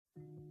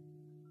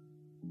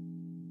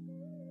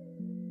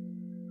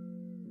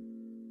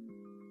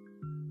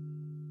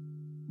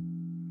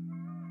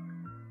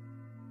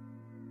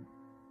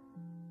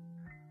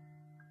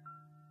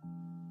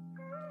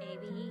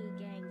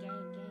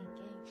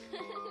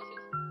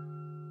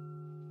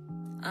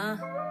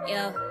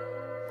Yo.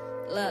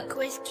 Look,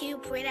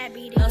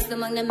 lost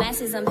among the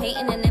masses, I'm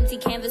painting an empty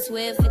canvas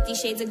with 50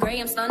 shades of gray.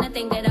 I'm starting to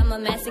think that I'm a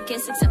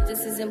masochist. Acceptance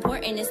is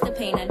important, it's the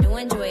pain. I do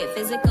enjoy it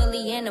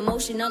physically and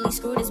emotionally.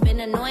 Screwed, it's been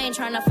annoying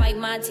trying to fight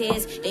my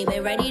tears. They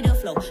been ready to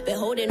flow, been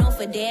holding on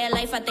for dear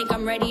life. I think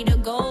I'm ready to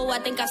go. I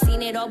think I've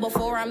seen it all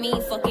before. I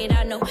mean, fuck it,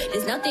 I know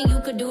there's nothing you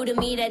could do to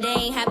me that they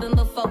ain't happened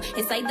before.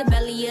 It's like the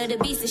belly of the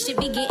beast, the shit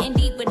be getting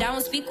deep, but I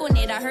don't speak on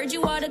it. I heard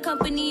you are the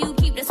company you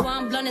keep, that's why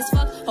I'm blunt as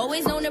fuck.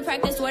 Always known to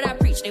practice what I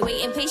preach. They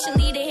waiting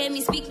patiently to hear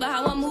me speak, but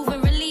how I'm moving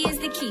really is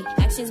the key.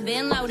 Actions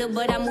been louder,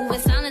 but I move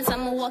in silence.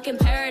 I'm a walking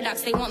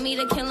paradox. They want me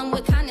to kill them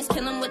with kindness,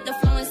 kill them with the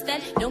flow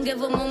instead. Don't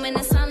give a moment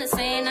of silence,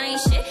 saying I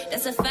ain't shit.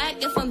 That's a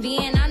fact, if I'm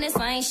being honest,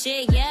 I ain't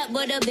shit yet.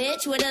 But a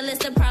bitch with a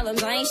list of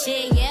problems, I ain't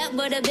shit yet.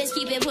 But a bitch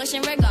keep it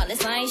pushing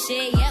regardless, I ain't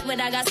shit yet.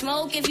 But I got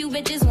smoke if you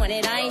bitches want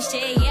it, I ain't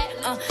shit yet.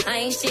 I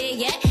ain't shit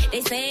yet.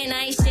 They saying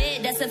I ain't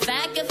shit, that's a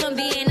fact, if I'm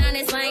being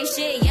honest, I ain't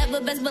shit yet.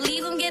 But best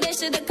believe I'm getting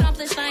shit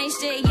accomplished, I ain't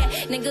shit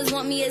yet. Niggas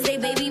want me as they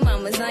baby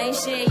mamas, I ain't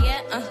shit yet.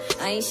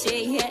 I ain't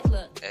shit yet.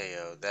 Look. Hey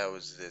yo, that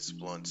was this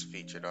blunt's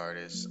featured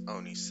artist,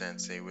 Oni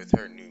Sensei, with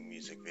her new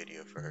music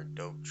video for her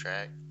dope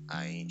track,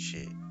 I Ain't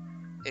Shit.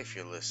 If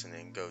you're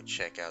listening, go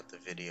check out the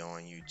video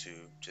on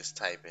YouTube. Just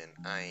type in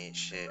I Ain't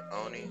Shit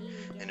Oni,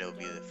 and it'll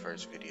be the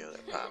first video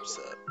that pops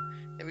up.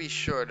 And be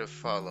sure to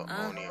follow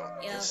Oni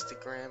on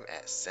Instagram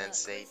at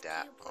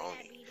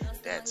sensei.oni.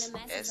 That's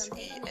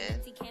SENSEI.ONI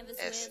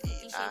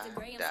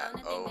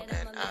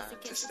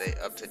to stay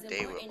up to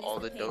date with all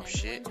the dope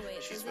shit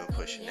she's been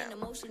pushing out.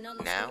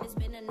 Now,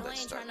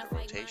 let's start the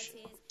rotation.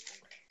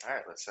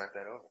 Alright, let's start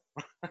that over.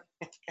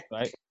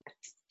 Right?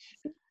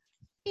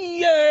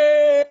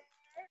 Yeah!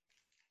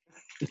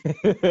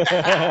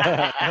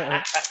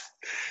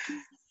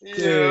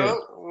 Yo,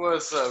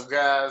 what's up,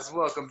 guys?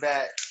 Welcome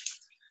back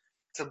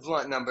to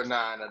Blunt number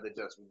 9 of the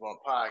Just Be Blunt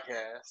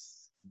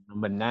podcast.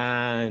 Number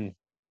 9.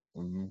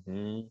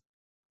 Mm-hmm.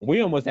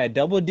 We almost had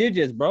double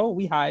digits, bro.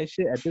 We high as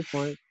shit at this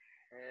point.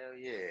 Hell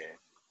yeah.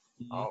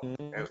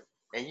 Mm-hmm. Oh,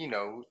 and you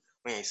know,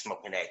 we ain't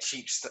smoking that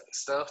cheap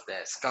stuff,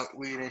 that skunk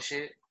weed and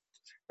shit.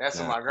 That's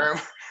what my grandma,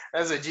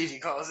 that's what Gigi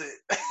calls it.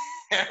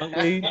 Skunk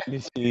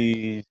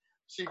weed?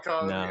 She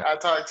called me. I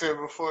talked to her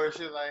before.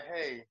 She was like,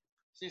 "Hey,"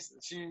 she's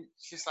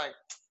like,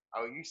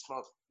 "Oh, you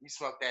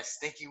smoke that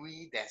stinky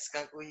weed, that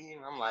skunk weed?"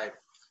 And I'm like,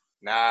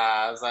 "Nah."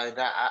 I was like,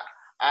 "Nah,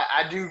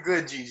 I do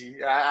good,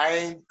 Gigi.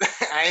 I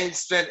ain't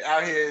spent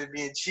out here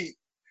being cheap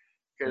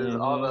because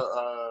all the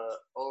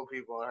old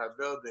people in her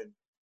building,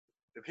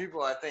 the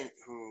people I think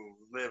who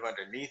live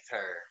underneath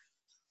her,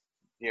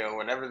 you know,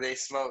 whenever they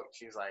smoke,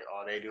 she's like,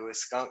 all they do is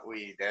skunk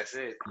weed. That's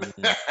it."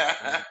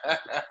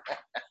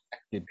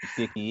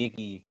 Sticky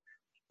icky.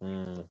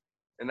 Mm.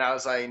 And I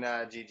was like,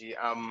 "Nah, Gigi,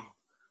 I'm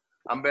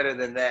better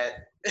than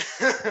that."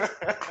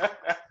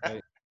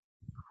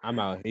 I'm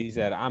out. He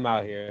said, "I'm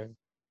out here.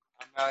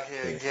 I'm out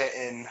here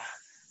getting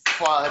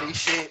quality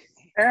shit."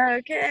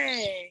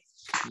 Okay.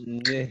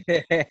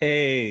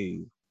 Hey.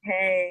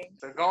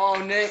 So go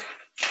on, Nick.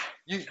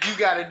 You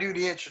got to do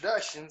the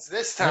introductions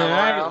this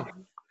time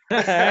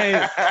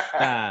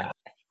around.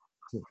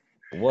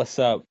 What's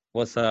up,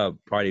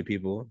 party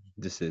people?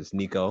 This is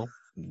Nico,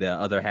 the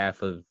other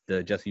half of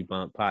the Just Be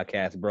Blunt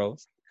podcast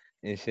bros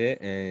and shit.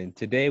 And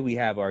today we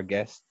have our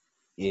guest.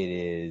 It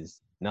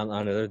is none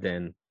other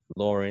than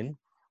Lauren,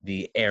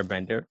 the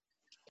Airbender.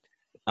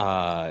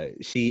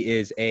 She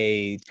is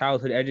a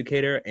childhood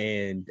educator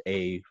and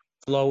a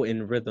flow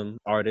and rhythm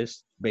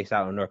artist based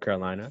out in North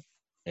Carolina.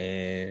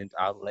 And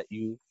I'll let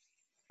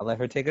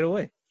her take it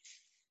away.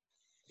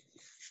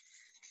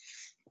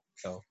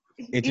 So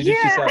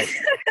introduce yourself.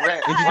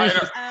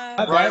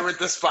 Right with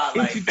the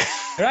spotlight.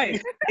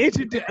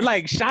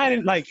 Like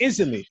shining, like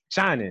instantly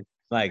shining,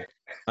 like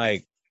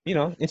you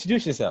know.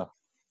 Introduce yourself.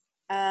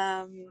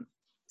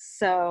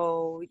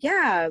 So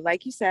yeah,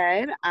 like you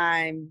said,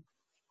 I'm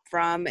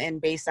from and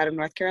based out of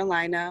North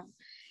Carolina,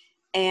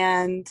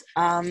 and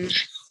I'm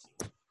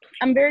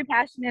very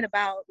passionate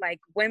about like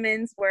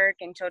women's work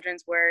and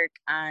children's work.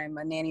 I'm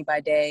a nanny by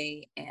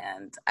day,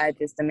 and I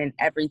just am in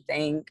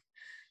everything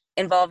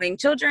involving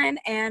children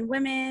and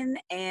women.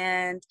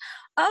 And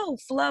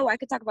flow, I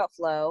could talk about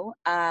flow.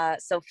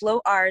 So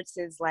flow arts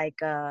is like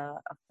a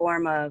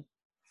form of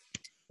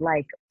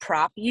like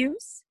prop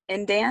use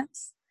in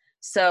dance.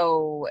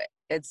 So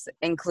it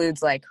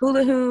includes like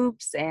hula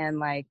hoops, and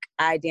like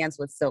I dance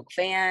with silk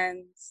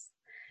fans.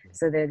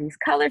 So they're these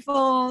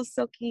colorful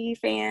silky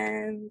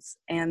fans,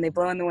 and they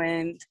blow in the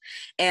wind.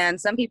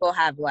 And some people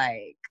have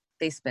like,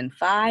 they spin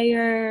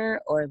fire,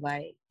 or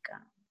like,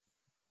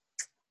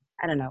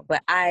 I don't know,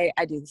 but I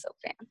do the silk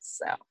fans.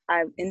 So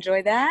I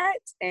enjoy that,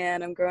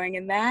 and I'm growing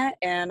in that,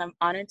 and I'm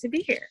honored to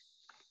be here.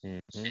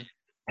 Mm-hmm.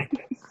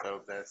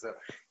 So.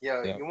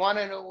 Yo, You want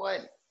to know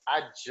what?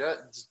 I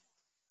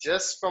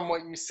just from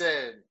what you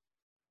said,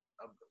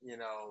 you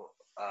know,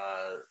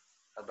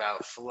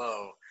 about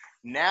flow.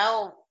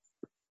 Now,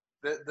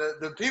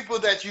 the people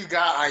that you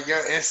got on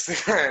your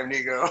Instagram,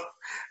 Nico,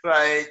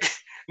 like,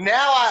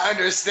 now I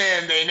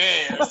understand their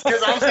names.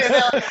 Because I'm saying,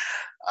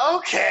 I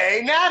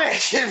okay, now that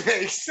shit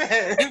makes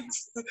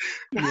sense.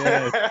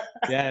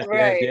 Yes,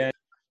 Right.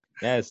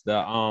 yes.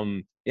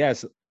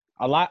 Yes,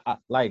 a lot.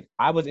 Like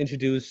I was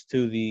introduced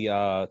to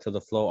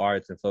the flow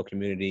arts and flow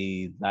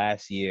community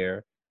last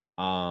year,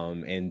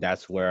 and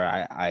that's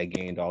where I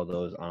gained all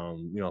those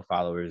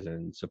followers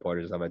and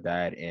supporters stuff like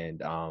that,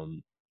 and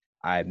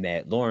I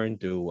met Lauren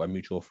through a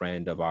mutual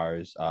friend of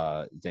ours,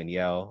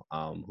 Danielle,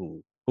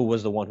 who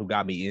was the one who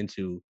got me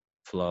into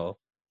flow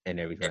and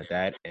everything like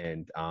that,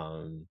 and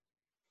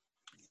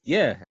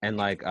yeah, and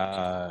like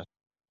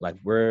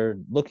we're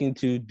looking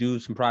to do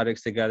some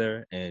projects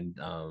together and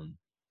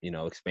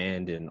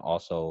expand and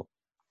also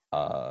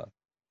uh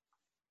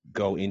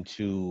go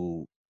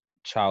into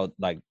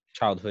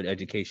childhood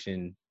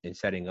education and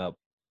setting up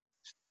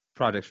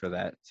projects for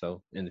that,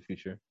 so in the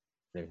future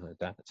and everything like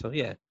that. So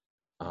yeah,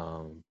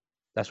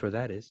 that's where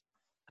that is.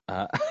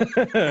 uh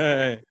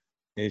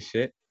and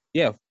shit.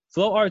 Yeah,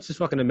 flow arts is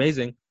fucking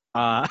amazing.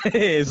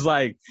 It's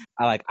like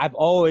I've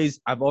always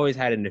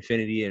had an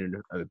affinity and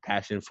a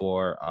passion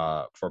for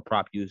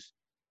prop use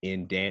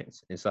in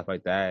dance and stuff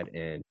like that,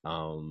 and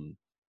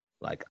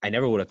like I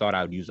never would have thought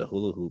I would use a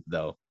hula hoop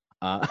though.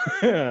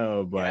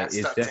 Yeah, But it's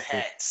stuck to definitely,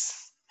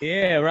 hats.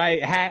 yeah,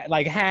 right.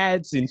 Like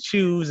hats and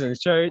shoes and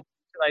shirts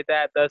like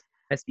that. That's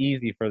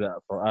easy for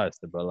us,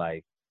 but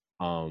like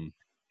um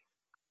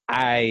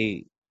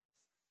I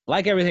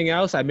like everything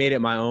else, I made it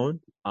my own,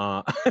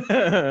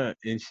 and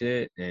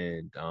shit,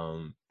 and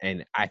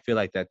I feel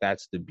like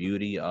that's the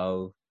beauty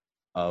of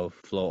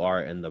flow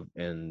art and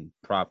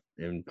prop work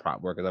and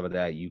stuff like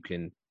that.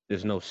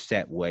 There's no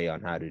set way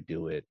on how to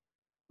do it.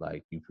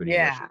 Like you pretty much,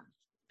 Yeah.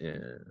 yeah.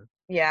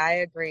 Yeah, I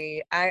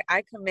agree.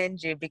 I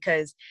commend you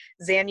because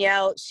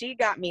Zanielle, she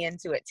got me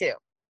into it too.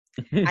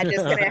 I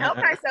just couldn't help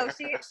myself.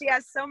 She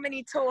has so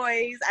many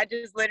toys. I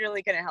just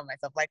literally couldn't help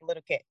myself, like a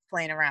little kid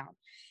playing around.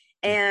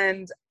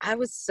 And I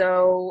was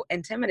so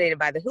intimidated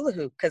by the hula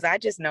hoop because I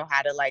just know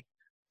how to like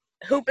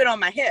hoop it on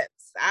my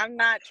hips. I'm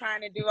not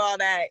trying to do all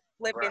that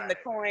flipping the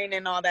coin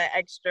and all that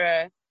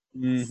extra.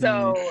 Mm-hmm.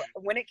 So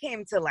when it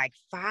came to like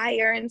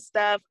fire and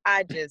stuff,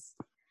 I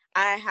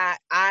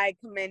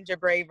commend your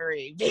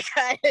bravery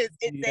because it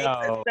takes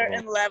a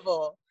certain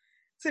level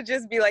to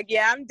just be like,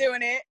 yeah, I'm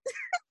doing it.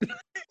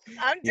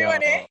 I'm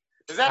doing it.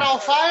 Is that on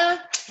fire?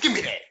 Give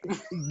me that.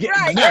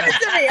 Right, give it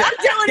to me.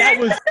 I'm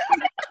doing it.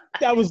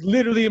 That was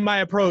literally my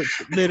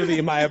approach.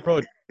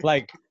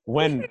 Like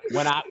when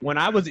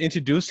I was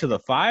introduced to the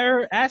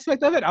fire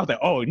aspect of it, I was like,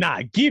 oh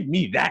nah, give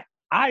me that.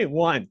 I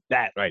want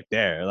that right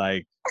there.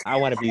 Like I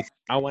want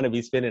to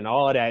be spinning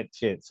all of that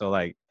shit. So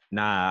like,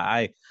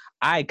 nah,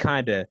 I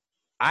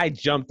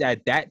jumped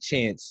at that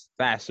chance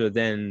faster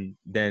than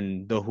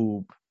the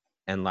hoop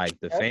and like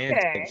the fan.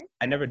 Okay.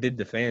 I never did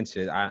the fan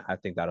shit. I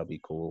think that'll be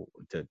cool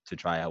to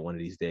try out one of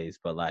these days.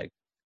 But like,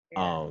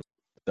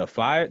 the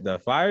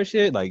fire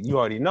shit, like you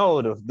already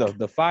know,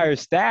 the fire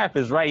staff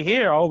is right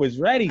here, always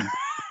ready.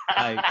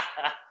 Like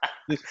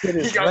this shit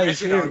is right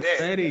here,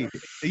 ready.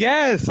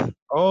 Yes.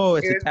 Oh,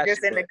 it's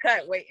just in the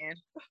cut, waiting.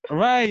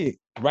 Right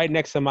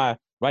next to my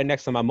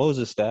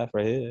Moses staff,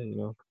 right here. You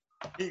know.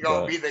 He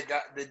gonna be the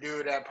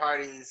dude at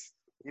parties.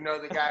 You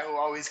know, the guy who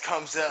always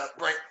comes up,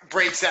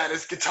 breaks out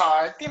his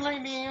guitar. He's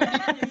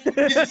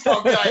just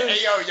gonna be like, hey,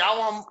 yo,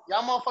 y'all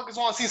motherfuckers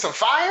want to see some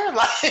fire?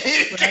 Like,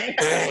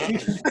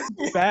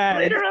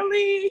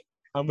 literally.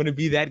 I'm gonna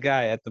be that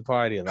guy at the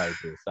party like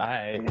this.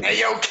 Hey,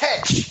 yo,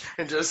 catch.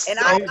 And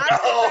I'm the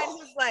friend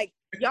who's like,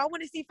 y'all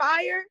want to see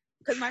fire?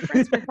 Because my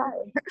friends were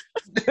fire.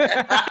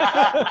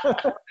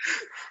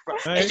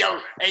 Hey, yo,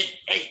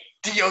 hey,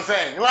 do your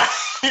thing. Right.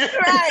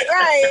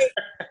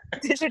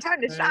 It's your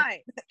time to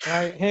shine.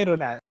 Right, handle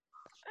that.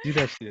 Do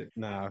that shit.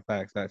 Nah,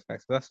 facts. That's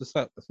what's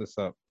up.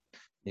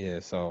 Yeah,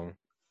 so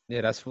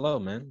yeah, that's flow,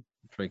 man.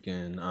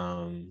 Freaking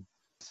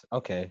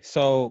okay.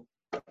 So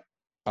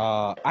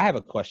I have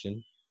a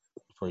question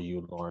for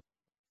you, Lauren.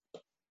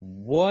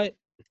 What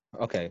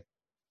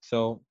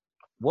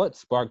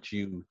sparked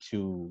you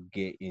to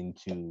get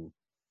into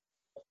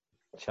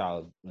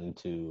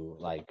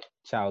like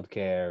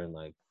childcare and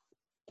like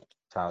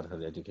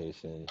childhood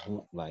education?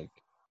 Like,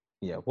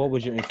 yeah, what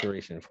was your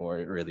inspiration for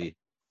it, really?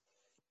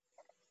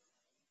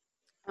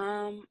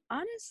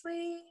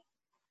 Honestly,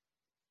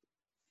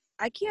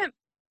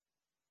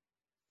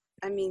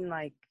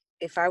 like,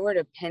 if I were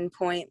to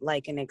pinpoint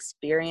like an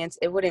experience,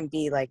 it wouldn't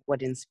be like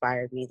what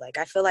inspired me. Like,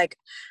 I feel like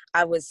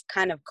I was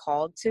kind of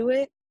called to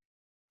it,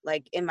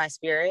 like in my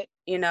spirit,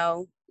 and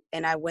I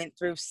went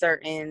through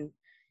certain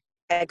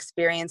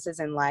experiences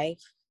in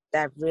life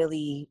that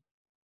really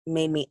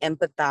made me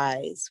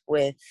empathize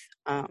with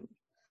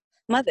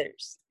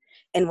mothers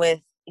and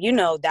with,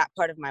 that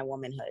part of my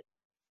womanhood.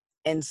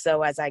 And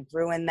so as I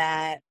grew in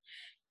that,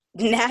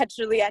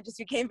 naturally, I just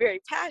became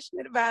very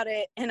passionate about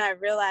it. And I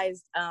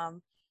realized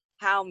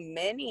how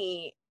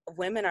many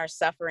women are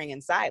suffering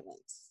in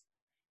silence.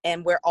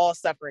 And we're all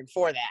suffering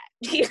for that.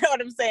 You know what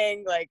I'm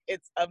saying? Like,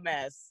 it's a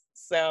mess.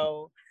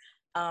 So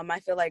I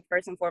feel like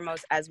first and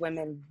foremost, as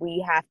women, we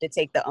have to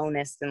take the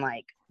onus and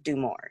like do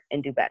more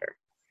and do better.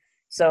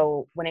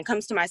 So when it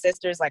comes to my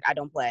sisters, like, I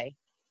don't play.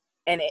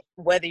 and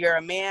whether you're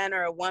a man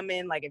or a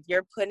woman, like if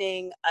you're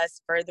putting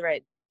us further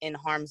in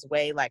harm's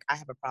way, like I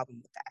have a problem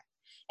with that.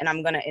 And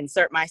I'm going to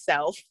insert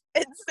myself.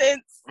 And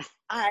since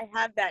I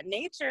have that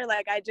nature,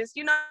 like I just,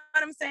 you know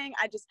what I'm saying?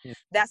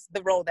 That's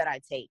the role that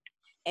I take.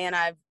 And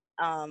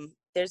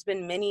there's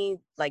been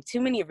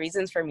too many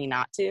reasons for me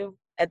not to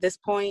at this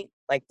point.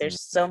 Like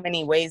there's so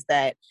many ways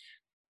that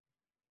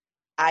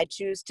I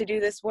choose to do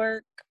this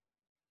work.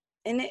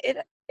 And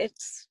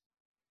it's,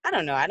 I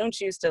don't know. I don't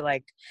choose to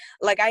like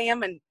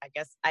I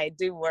guess I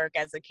do work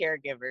as a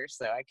caregiver,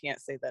 so I can't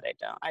say that I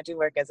don't. I do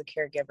work as a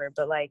caregiver,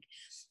 but like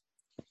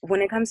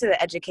when it comes to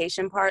the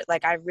education part,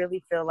 like I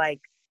really feel like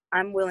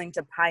I'm willing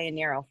to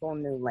pioneer a whole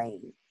new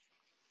lane,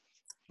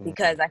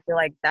 because I feel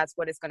like that's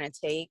what it's going to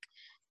take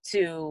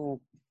to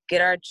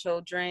get our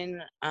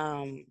children.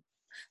 I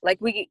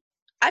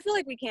feel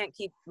like we can't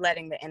keep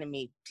letting the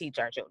enemy teach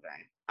our children,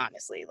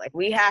 honestly. Like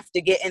we have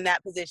to get in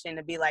that position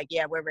to be like,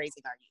 yeah, we're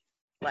raising our youth.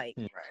 Like,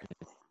 right.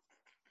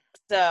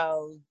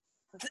 So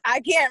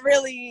I can't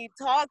really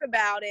talk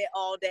about it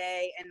all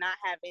day and not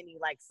have any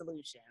like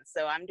solutions.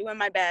 So I'm doing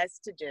my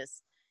best to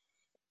just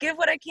give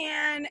what I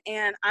can.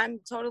 And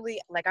I'm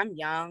totally like, I'm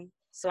young.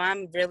 So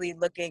I'm really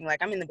looking,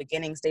 like I'm in the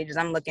beginning stages.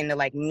 I'm looking to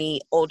like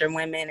meet older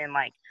women and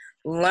like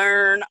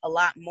learn a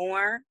lot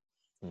more.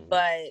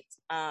 But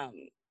I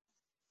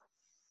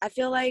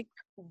feel like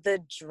the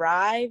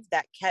drive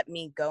that kept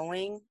me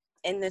going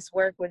in this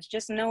work was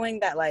just knowing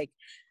that like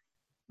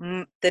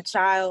the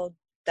child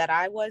that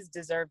I was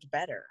deserved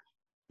better,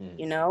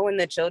 you know, and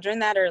the children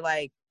that are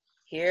like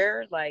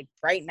here, like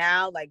right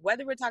now, like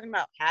whether we're talking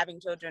about having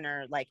children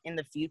or like in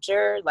the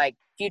future, like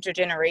future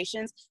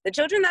generations, the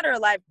children that are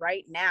alive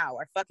right now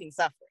are fucking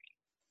suffering.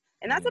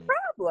 And that's a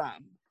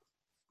problem.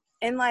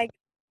 And like,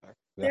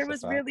 there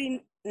was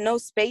really no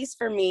space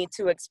for me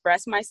to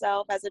express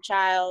myself as a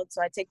child.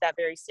 So I take that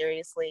very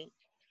seriously.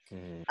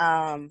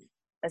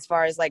 As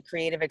far as like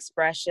creative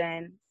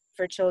expression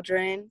for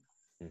children,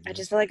 I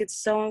just feel like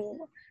it's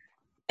so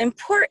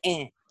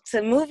important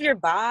to move your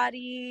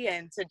body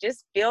and to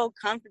just feel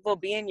comfortable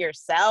being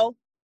yourself,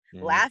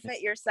 laugh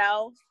at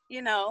yourself,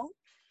 you know,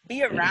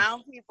 be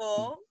around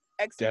people,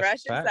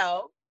 express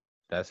yourself.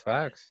 That's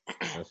facts.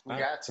 That's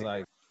facts.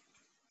 Like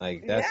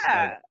that's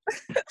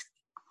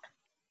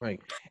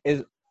like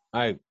is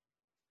I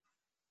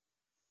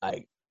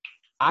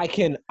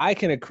can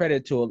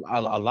accredit to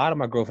a lot of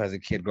my growth as a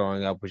kid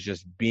growing up was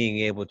just being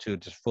able to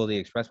just fully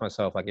express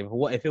myself. Like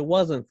if it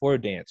wasn't for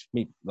dance,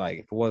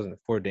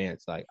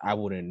 like I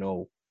wouldn't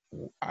know.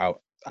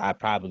 I'd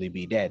probably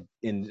be dead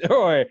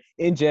or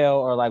in jail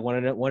or like one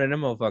of them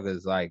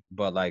motherfuckers. Like,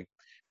 but like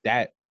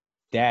that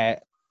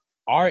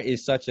art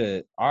is such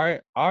a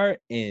art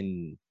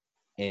in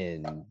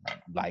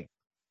like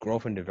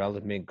growth and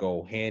development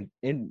go hand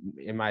in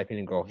my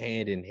opinion go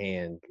hand in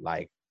hand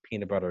like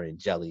peanut butter and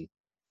jelly.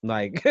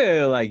 Like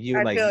like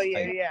you like, feel you,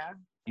 like yeah.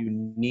 you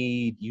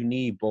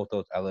need both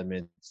those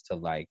elements to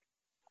like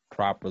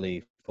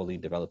properly fully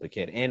develop a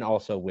kid, and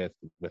also with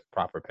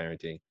proper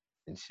parenting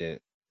and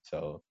shit.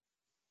 So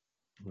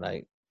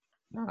like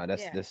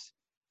that's this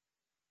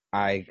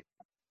I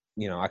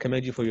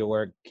commend you for your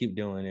work. Keep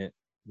doing it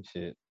and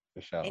shit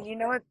for sure. And you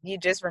know what you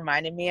just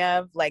reminded me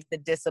of? Like the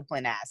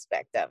discipline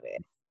aspect of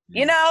it.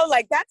 You know,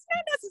 like that's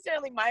not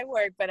necessarily my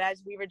work, but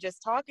as we were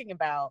just talking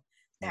about,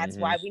 that's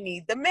why we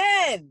need the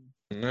men.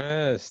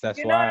 Yes, that's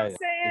you know why. what I'm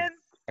saying?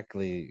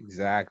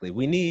 Exactly.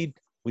 We need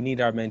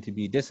our men to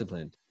be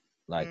disciplined,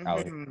 like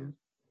out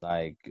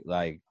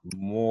like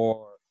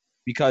more,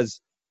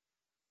 because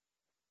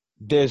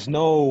there's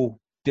no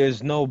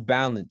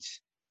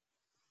balance.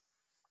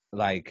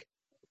 Like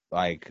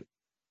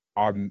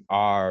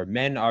our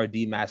men are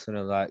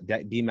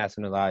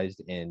demasculinized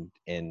and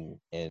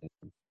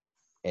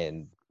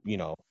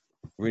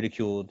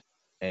ridiculed,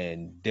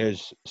 and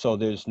there's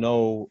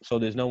no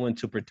one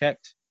to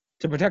protect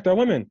our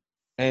women,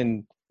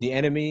 and the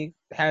enemy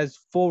has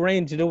full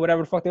reign to do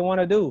whatever the fuck they want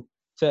to do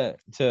to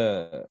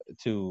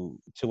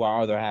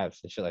our other halves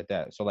and shit like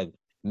that. So like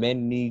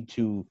men need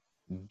to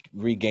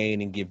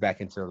regain and get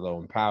back into their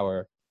own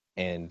power,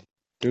 and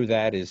through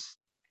that is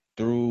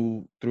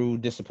through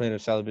discipline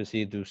of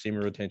celibacy, through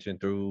semen retention,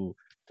 through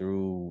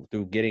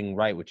getting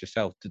right with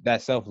yourself,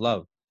 that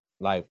self-love.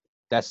 Like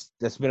that's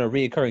been a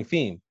reoccurring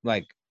theme,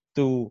 like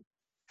for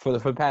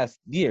the past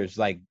years,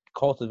 like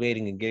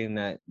cultivating and getting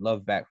that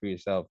love back for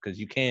yourself, because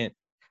you can't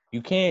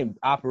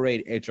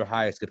operate at your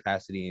highest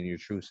capacity in your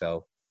true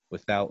self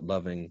without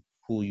loving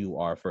who you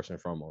are first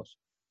and foremost.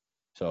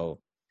 So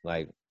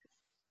like,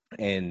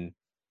 and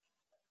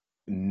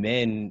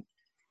men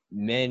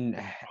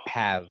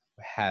have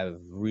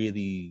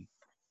really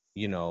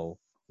devalued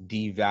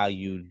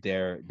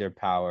their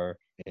power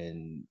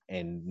and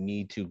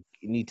need to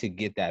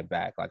get that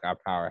back. Like our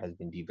power has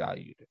been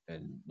devalued,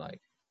 and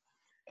like,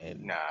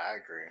 and nah, I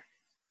agree.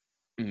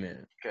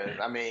 Man, because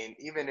I mean,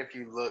 even if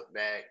you look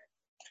back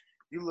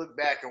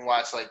and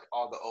watch like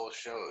all the old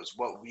shows,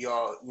 what we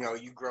all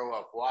you grow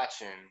up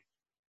watching,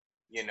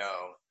 it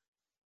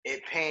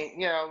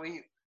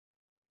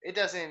it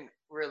doesn't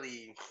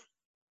really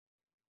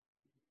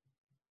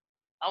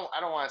I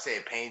don't want to say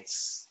it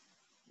paints,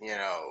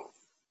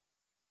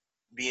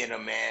 being a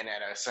man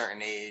at a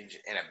certain age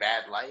in a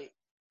bad light,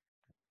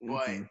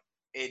 but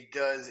it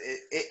does.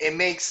 It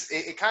makes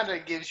it kind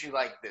of gives you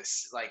like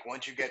this. Like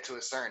once you get to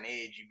a certain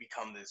age, you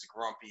become this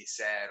grumpy,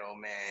 sad old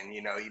man.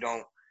 You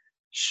don't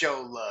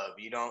show love.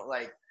 You don't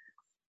like.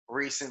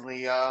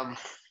 Recently, I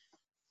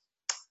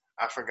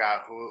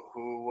forgot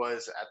who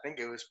was. I think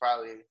it was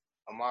probably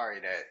Amari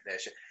that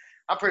shit.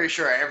 I'm pretty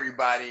sure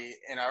everybody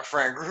in our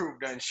friend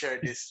group done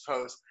shared this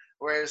post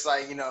where it's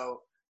like,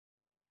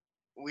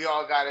 we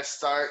all got to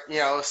start,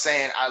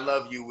 saying I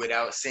love you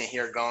without sitting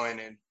here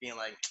going and being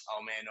like,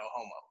 oh man, no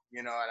homo.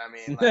 You know what I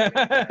mean? Like,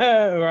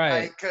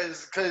 right. Like,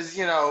 cause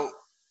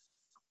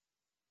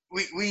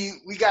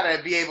we got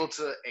to be able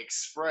to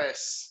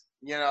express,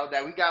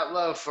 that we got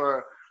love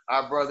for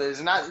our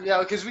brothers, not,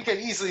 because we can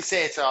easily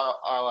say it to all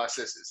our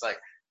sisters. Like,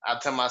 I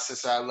tell my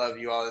sister I love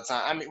you all the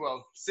time. I mean,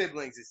 well,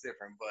 siblings is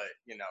different, but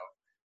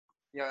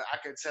I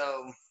could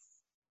tell,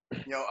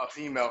 a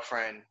female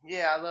friend,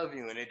 yeah, I love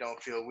you, and it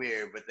don't feel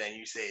weird. But then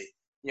you say,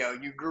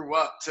 you grew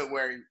up to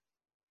where,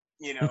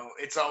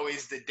 it's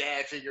always the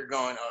dad figure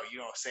going, oh, you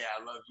don't say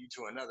I love you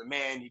to another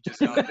man, you just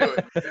don't do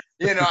it.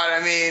 You know what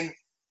I mean?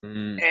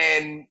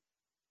 And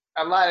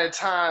a lot of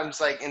times,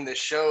 like in the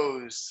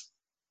shows,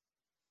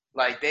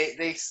 like they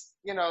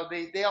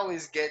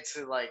always get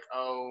to like,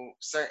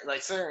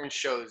 certain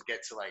shows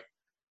get to like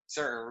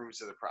certain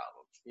roots of the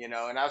problem,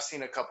 and I've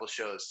seen a couple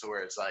shows to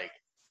where it's like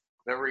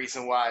the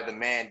reason why the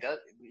man does,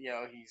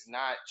 he's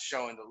not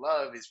showing the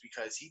love is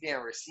because he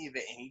didn't receive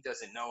it and he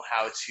doesn't know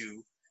how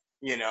to,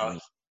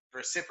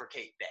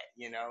 reciprocate that,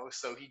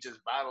 so he just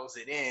bottles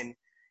it in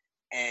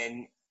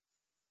and,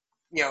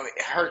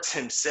 it hurts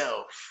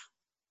himself.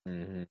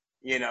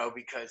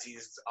 Because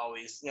he's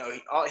always,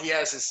 he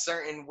has a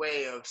certain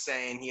way of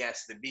saying he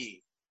has to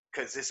be,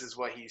 because this is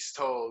what he's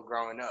told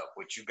growing up,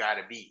 what you got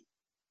to be,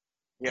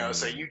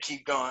 so you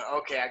keep going,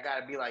 okay, I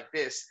got to be like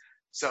this.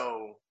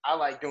 So I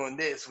like doing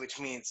this, which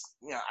means,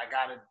 I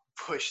got to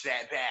push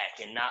that back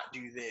and not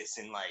do this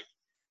and like,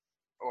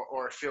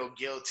 or feel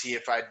guilty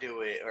if I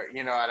do it, or,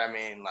 you know what I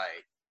mean?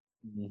 Like,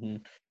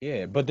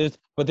 yeah, but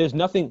there's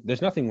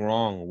nothing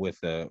wrong with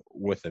a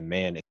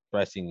man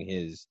expressing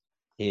his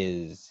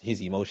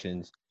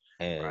emotions,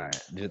 and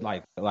just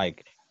like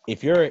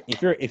if you're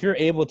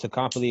able to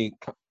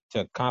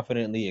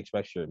confidently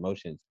express your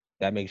emotions,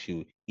 that makes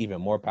you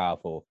even more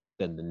powerful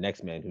than the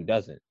next man who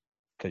doesn't,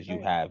 because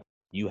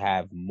you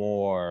have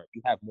more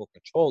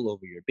control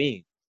over your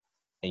being,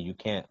 and you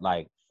can't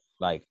like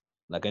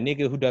a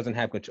nigga who doesn't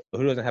have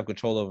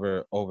control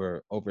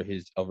over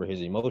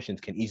his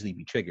emotions can easily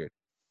be triggered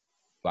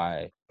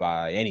by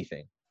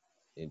anything.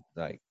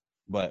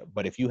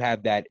 But if you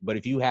have that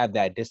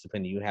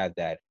discipline, you have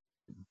that,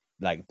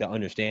 like, the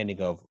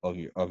understanding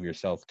of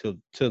yourself to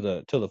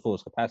the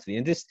fullest capacity,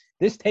 and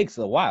this takes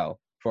a while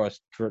for us,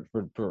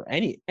 for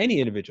any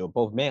individual,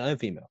 both male and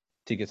female,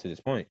 to get to this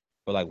point.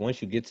 But like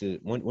once you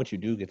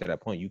do get to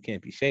that point, you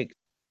can't be shaken,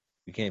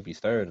 you can't be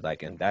stirred,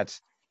 like, and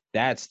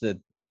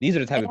these are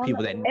the type of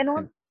people that.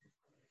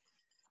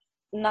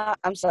 No,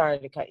 I'm sorry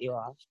to cut you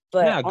off,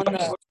 but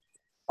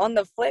on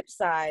the flip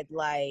side,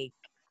 like,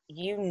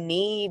 you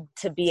need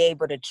to be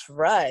able to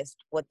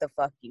trust what the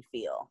fuck you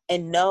feel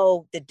and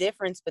know the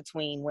difference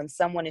between when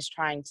someone is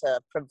trying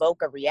to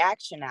provoke a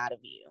reaction out of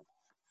you.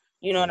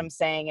 You know what I'm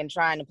saying? And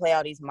trying to play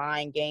all these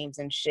mind games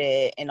and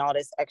shit and all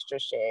this extra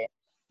shit.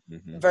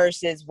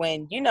 Versus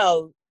when,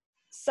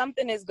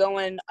 something is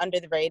going under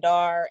the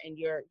radar and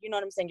you're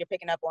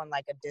picking up on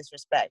like a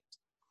disrespect,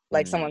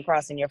 like someone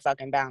crossing your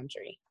fucking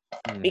boundary.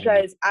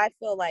 Because I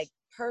feel like,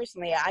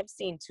 personally, I've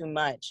seen too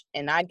much,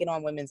 and I get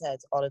on women's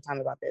heads all the time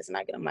about this, and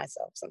I get on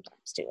myself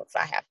sometimes too if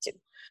I have to.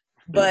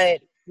 But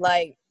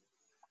like,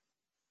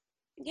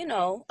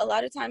 a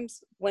lot of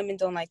times women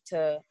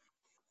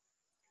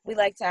we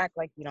like to act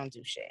like we don't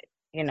do shit.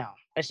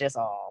 It's just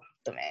all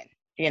the men,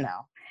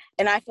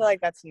 And I feel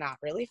like that's not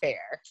really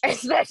fair,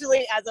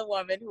 especially as a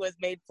woman who has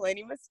made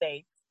plenty of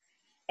mistakes.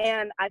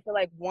 And I feel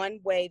like one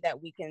way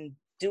that we can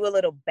do a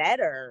little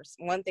better,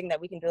 one thing that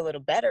we can do a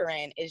little better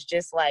in is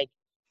just like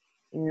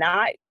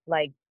not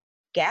like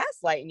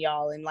gaslighting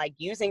y'all and like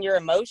using your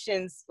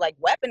emotions, like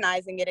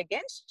weaponizing it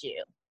against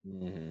you.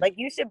 Like,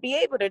 you should be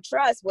able to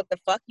trust what the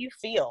fuck you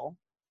feel.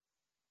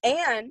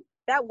 And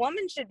that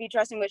woman should be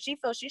trusting what she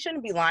feels. She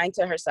shouldn't be lying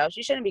to herself.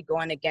 She shouldn't be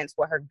going against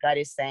what her gut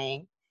is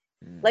saying.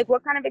 Like,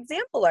 what kind of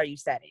example are you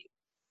setting?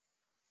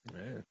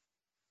 Yeah.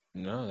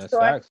 No, that's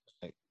facts.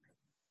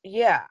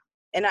 Yeah.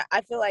 And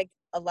I feel like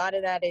a lot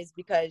of that is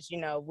because,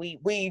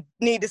 we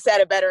need to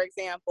set a better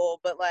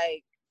example, but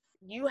like,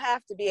 you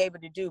have to be able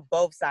to do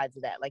both sides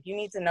of that. Like, you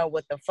need to know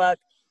what the fuck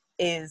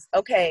is,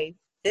 okay,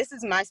 this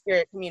is my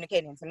spirit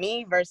communicating to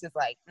me versus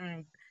like,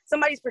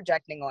 somebody's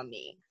projecting on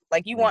me.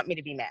 Like, you want me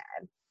to be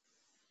mad.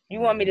 You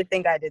want me to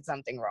think I did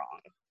something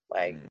wrong.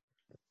 Like,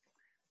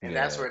 and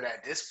that's where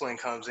that discipline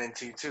comes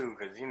into too,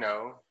 because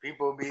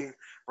people be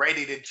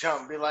ready to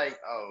jump, be like,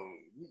 "Oh,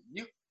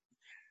 you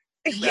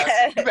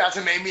about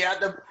to make me have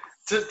to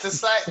to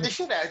slap the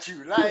shit at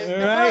you. Like,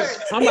 right?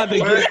 I'm about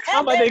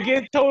to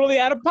get totally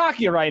out of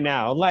pocket right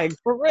now. Like,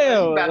 for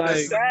real. You about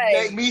like, to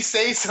make me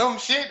say some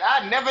shit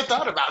I never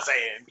thought about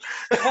saying.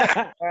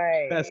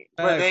 Right.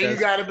 But then you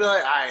gotta be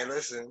like, all right,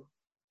 listen,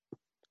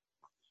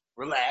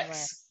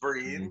 relax,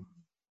 breathe.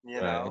 You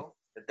know,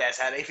 if that's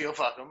how they feel,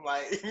 fuck them.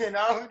 Like, you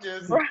know,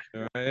 just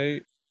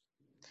right.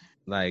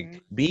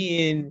 Like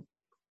being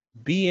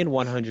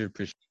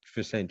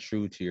 100%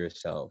 true to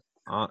yourself,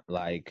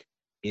 like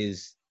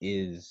is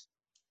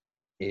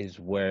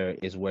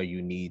where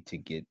you need to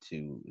get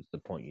to. Is the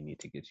point you need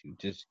to get to.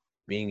 Just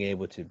being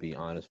able to be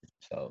honest with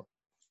yourself.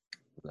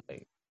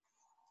 Like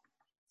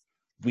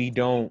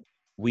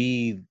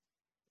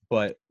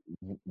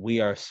we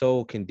are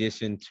so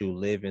conditioned to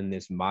live in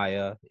this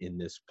Maya, in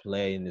this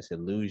play, in this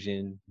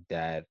illusion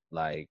that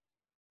like,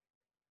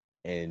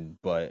 and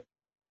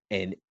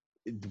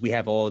we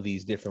have all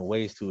these different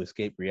ways to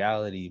escape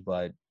reality,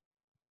 but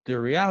the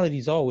reality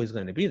is always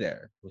going to be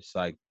there. It's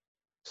like,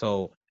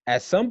 so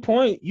at some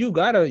point you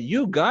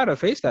gotta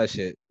face that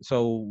shit.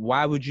 So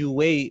why would you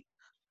wait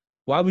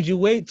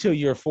till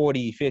you're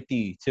 40,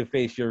 50 to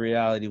face your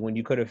reality when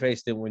you could have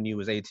faced it when you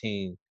was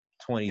 18,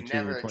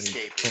 22,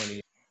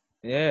 20?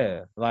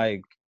 Yeah,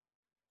 like,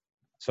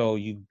 so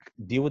you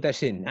deal with that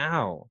shit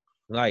now.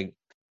 Like,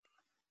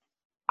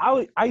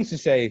 I used to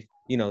say,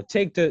 you know,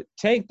 take the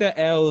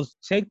L's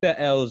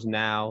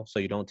now so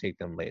you don't take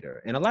them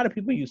later. And a lot of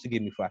people used to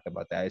give me flack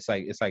about that. It's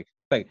like,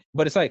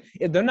 but it's like,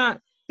 they're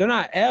not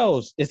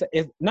L's. It's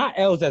not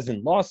L's as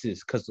in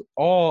losses, because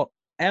all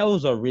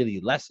L's are really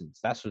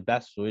lessons. That's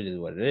really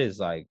what it is.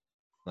 Like,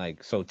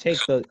 so take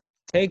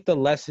the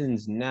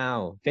lessons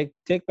now. Take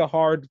the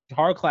hard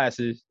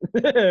classes.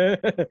 Take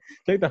the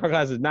hard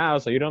classes now,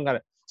 so you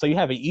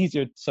have an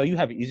easier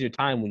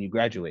time when you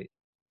graduate.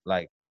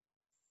 Like,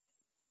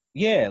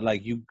 yeah,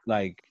 like you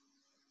like,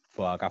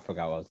 fuck, I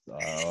forgot what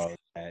was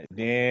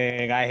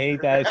dang, I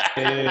hate that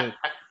shit.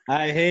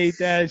 I hate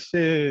that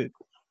shit.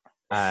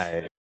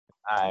 But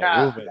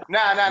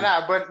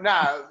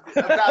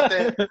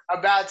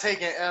about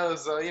taking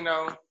L's, though, you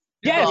know.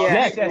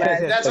 Yes.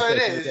 That's what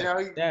it is, you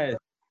know. Yes.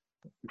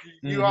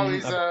 You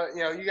always, you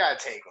know, you gotta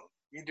take them.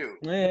 You do.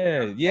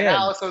 Yeah. And I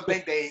also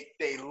think they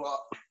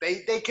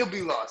could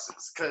be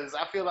losses, because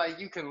I feel like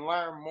you can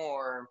learn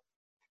more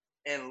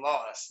in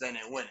loss than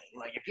in winning.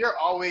 Like, if you're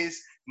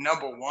always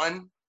number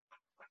one,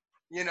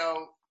 you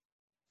know,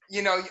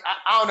 I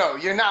don't know,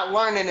 you're not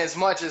learning as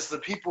much as the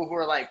people who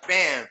are like,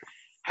 bam,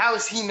 how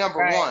is he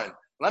number one?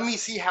 Let me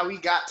see how he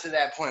got to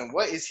that point.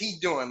 What is he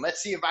doing?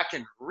 Let's see if I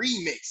can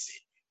remix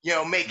it. You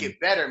know, make it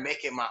better,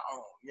 make it my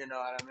own. You know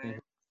what I mean?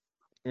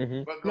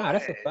 Mm-hmm. But go ahead.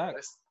 That's a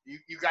fact.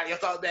 You got your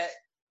thought back?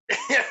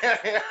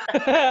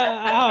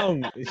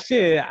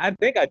 Shit, I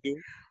think I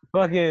do.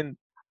 Fucking,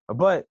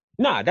 but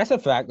nah, that's a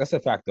fact. That's a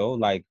fact though.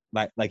 Like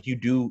you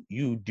do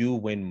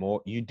win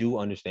more. You do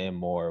understand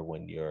more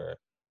when you're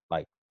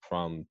like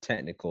from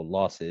technical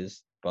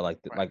losses. But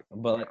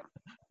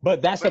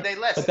that's the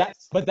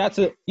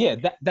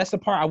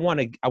part I want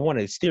to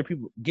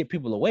get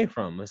people away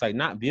from. It's like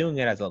not viewing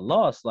it as a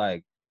loss.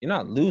 Like, you're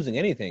not losing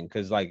anything,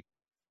 because like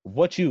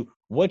what you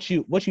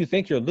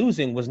think you're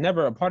losing was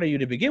never a part of you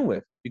to begin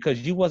with,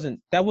 because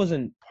that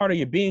wasn't part of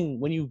your being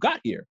when you got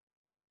here.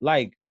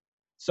 Like,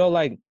 so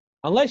like,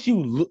 unless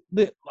a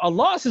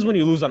loss is when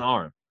you lose an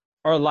arm,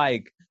 or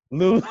like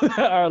lose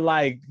or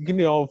like, you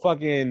know,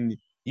 fucking,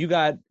 you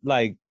got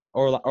like,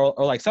 or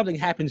like something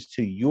happens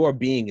to your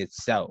being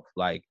itself,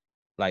 like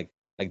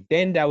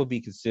then that would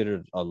be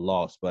considered a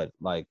loss. But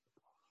like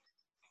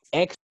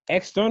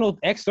external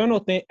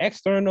emotions,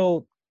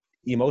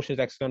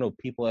 external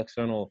people,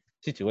 external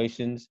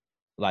situations,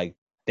 like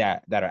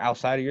that are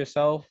outside of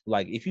yourself,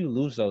 like if you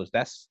lose those,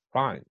 that's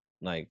fine.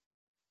 Like,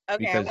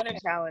 okay, I'm gonna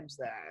challenge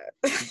that.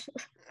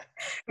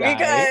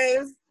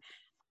 Because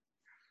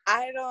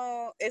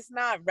it's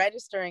not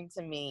registering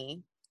to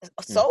me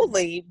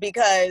solely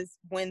because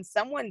when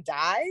someone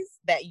dies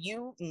that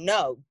you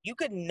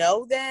could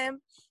know them,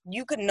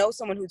 you could know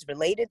someone who's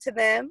related to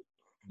them,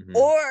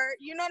 or,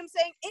 you know what I'm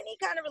saying, any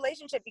kind of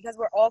relationship, because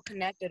we're all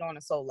connected on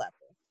a soul level.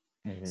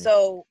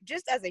 So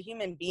just as a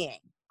human being,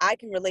 I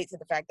can relate to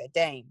the fact that,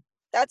 dang,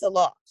 that's a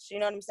loss, you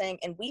know what I'm saying?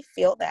 And we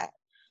feel that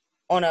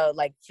on a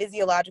like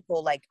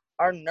physiological, like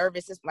our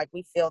nervous system, like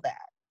we feel that.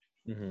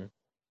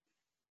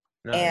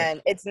 No,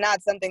 and it's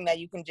not something that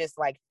you can just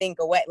like think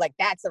away, like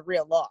that's a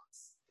real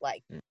loss,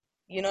 like,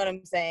 you know what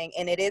I'm saying?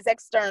 And it is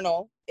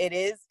external, it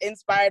is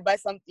inspired by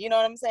some, you know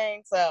what I'm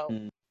saying? So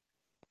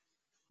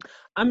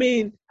I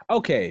mean,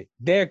 okay,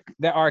 there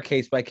are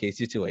case by case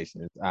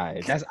situations. All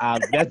right,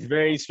 that's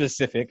very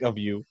specific of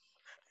you.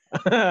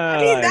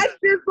 I mean, that's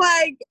just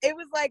like, it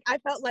was like, I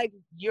felt like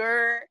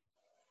your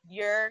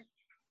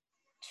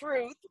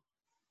truth,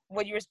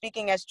 what you were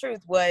speaking as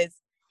truth, was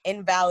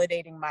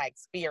invalidating my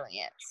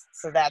experience.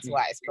 So that's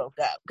why I spoke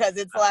up, because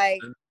it's like,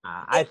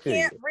 I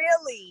can't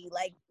really,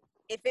 like,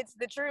 if it's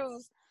the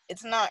truth,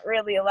 it's not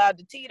really allowed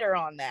to teeter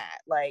on that.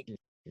 Like,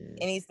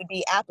 it needs to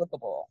be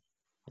applicable.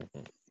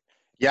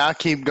 Y'all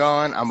keep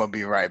going. I'm gonna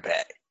be right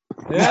back.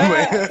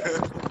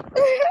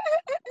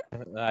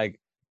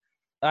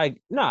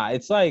 Nah,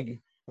 it's like,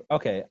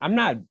 okay, I'm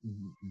not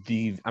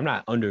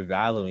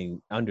devaluing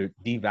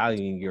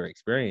your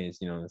experience,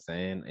 you know what I'm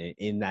saying?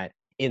 In that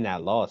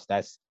loss,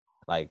 that's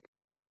like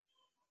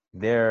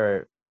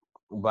there,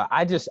 but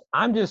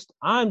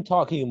I'm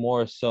talking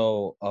more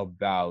so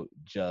about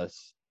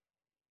just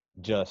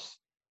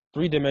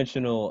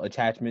three-dimensional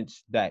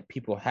attachments that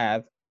people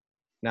have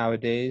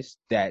nowadays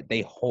that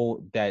they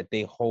hold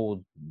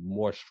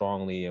more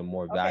strongly and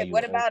more Okay, value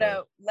what about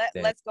over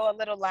let's go a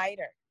little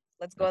lighter.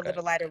 Let's go a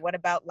little lighter. What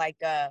about like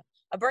a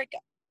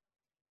breakup?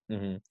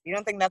 Mm-hmm. You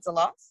don't think that's a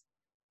loss?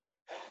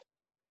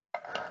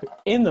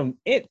 In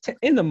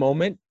the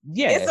moment,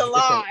 yeah, it's a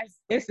loss.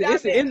 It's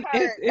in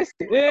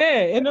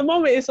the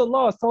moment it's a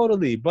loss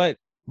totally, but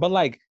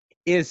like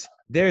there's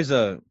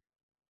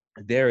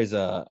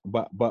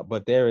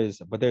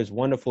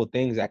wonderful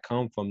things that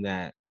come from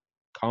that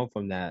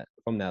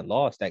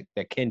loss that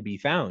can be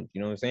found.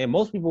 You know what I'm saying?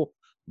 Most people,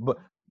 but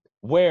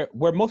where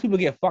most people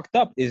get fucked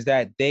up is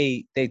that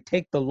they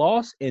take the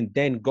loss and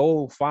then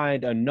go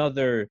find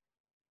another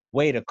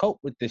way to cope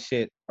with the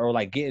shit or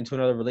like get into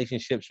another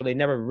relationship, so they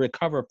never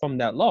recover from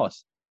that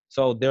loss.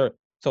 So they're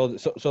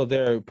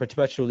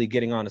perpetually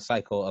getting on a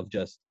cycle of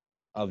just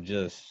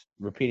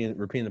repeating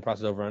the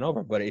process over and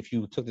over. But if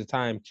you took the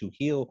time to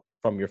heal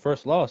from your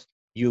first loss,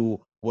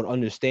 you would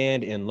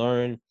understand and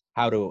learn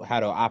how to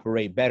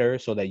operate better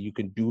so that you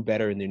can do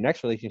better in the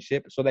next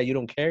relationship, so that you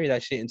don't carry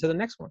that shit into the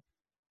next one.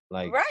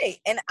 Like, right.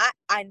 And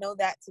I know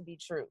that to be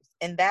truth.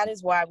 And that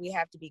is why we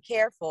have to be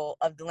careful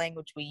of the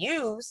language we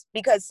use,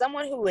 because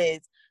someone who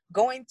is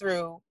going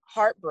through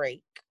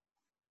heartbreak,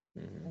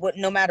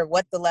 no matter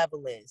what the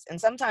level is, and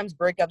sometimes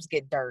breakups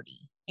get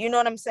dirty. You know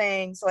what I'm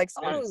saying? So like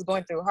someone who's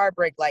going through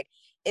heartbreak, like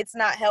it's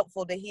not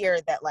helpful to hear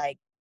that like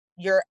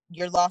your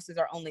losses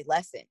are only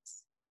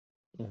lessons.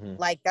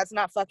 Like that's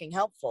not fucking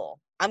helpful.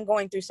 I'm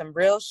going through some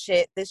real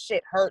shit. This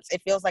shit hurts.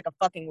 It feels like a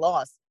fucking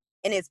loss.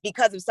 And it's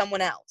because of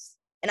someone else.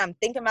 And I'm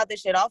thinking about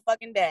this shit all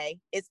fucking day.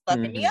 It's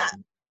fucking me up.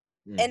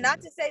 And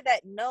not to say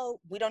that, no,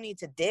 we don't need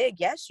to dig.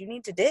 Yes, you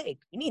need to dig.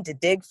 You need to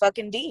dig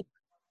fucking deep.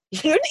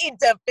 You need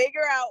to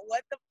figure out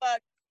what the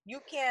fuck you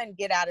can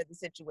get out of the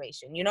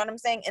situation. You know what I'm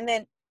saying? And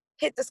then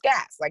hit the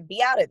gas, like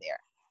be out of there.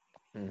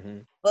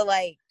 But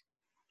like,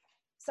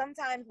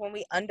 sometimes when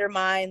we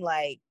undermine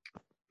like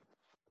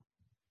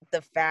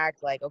the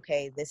fact, like,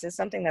 okay, this is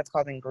something that's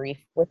causing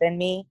grief within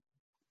me,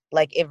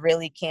 like it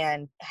really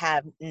can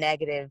have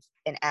negative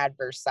and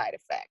adverse side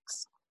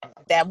effects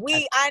that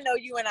I know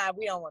you and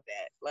we don't want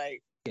that.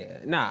 Like, yeah,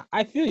 nah,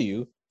 I feel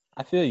you,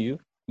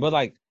 but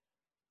like,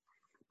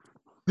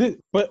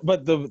 but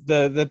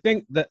the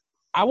thing that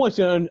I want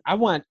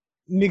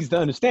niggas to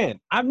understand,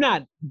 I'm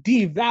not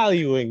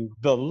devaluing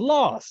the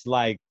loss.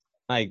 Like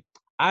I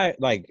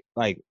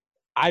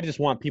just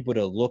want people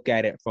to look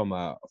at it from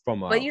a.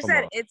 But you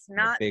said it's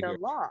not the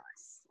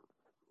loss,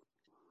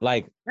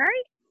 like,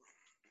 right?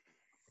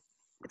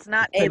 It's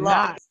not a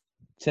loss.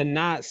 To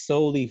not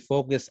solely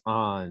focus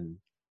on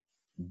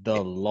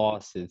the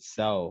loss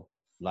itself,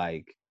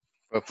 like,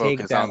 but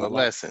focus on the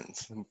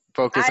lessons.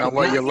 Focus on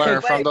what you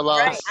learn from the loss.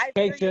 Right.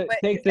 I feel you,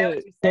 but is that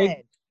what you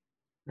said?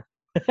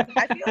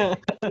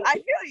 I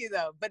feel you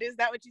though, but is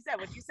that what you said?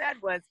 What you said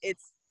was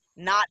it's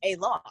not a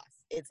loss.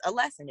 It's a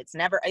lesson. It's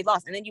never a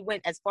loss. And then you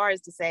went as far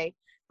as to say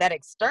that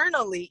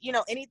externally, you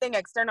know, anything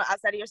external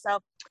outside of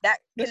yourself, that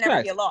can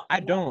never be a loss.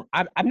 I'm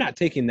not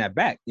taking that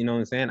back. You know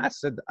what I'm saying? I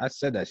said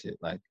that shit.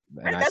 Like,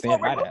 and that's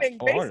what we're moving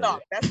based off.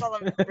 That's all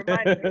I'm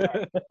reminding you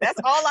of. That's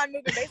all I'm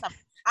moving based off.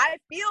 I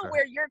feel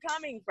where you're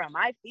coming from.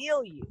 I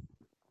feel you.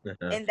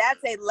 And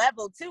that's a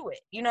level to it.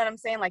 You know what I'm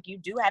saying? Like, you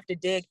do have to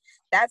dig.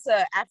 That's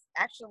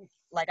actually,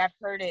 like, I've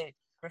heard it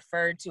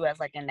referred to as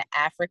like an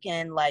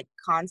African like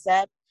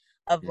concept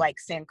of like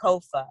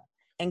Sankofa,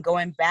 and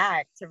going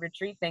back to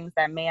retrieve things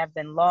that may have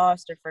been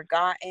lost or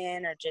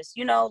forgotten, or just,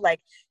 you know, like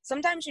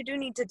sometimes you do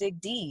need to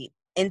dig deep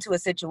into a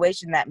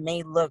situation that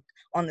may look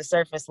on the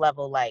surface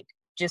level like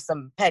just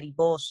some petty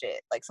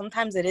bullshit. Like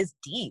sometimes it is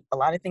deep. A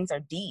lot of things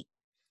are deep.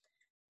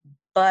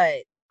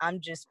 But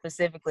I'm just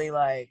specifically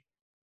like,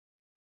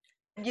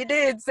 you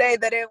did say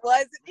that it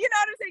was, you know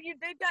what I'm saying? You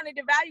did kind of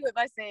devalue it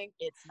by saying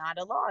it's not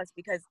a loss,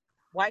 because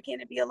why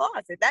can't it be a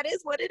loss? That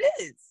is what it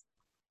is.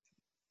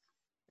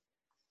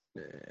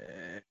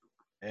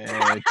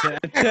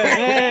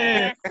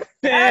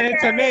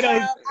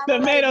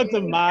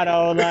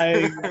 Tomato.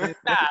 Like,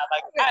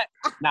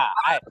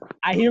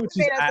 I hear what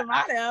you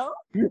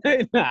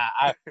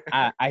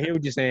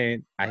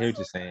saying. I hear what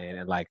you're saying.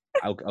 And like,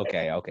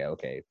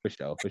 okay, for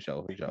sure.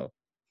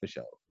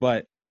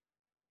 But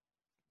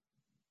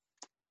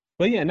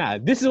yeah,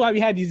 this is why we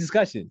had these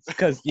discussions,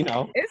 because, you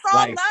know, it's all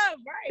like, love,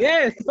 right?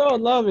 Yeah, it's all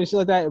love and shit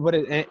like that. But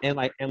and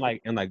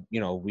you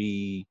know,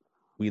 we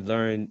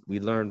learn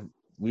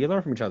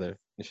from each other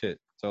and shit.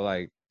 So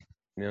like,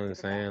 you know what I'm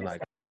saying?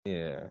 Like,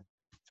 yeah.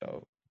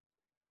 So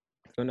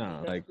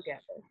no, like,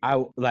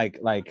 I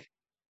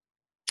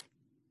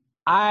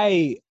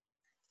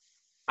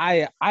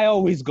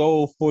always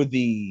go for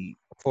the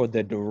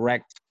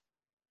direct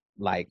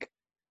like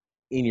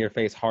in your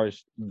face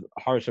harsh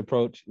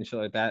approach and shit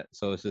like that.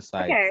 So it's just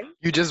like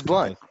you just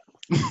blunt.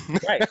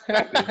 Right.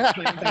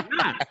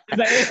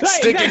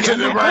 Sticking to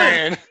the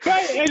brand.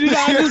 Right. And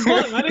I just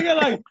blunt. My nigga,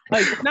 like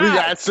nah. We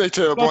gotta stick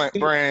to the blunt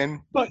brand.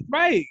 But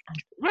right.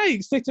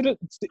 Stick to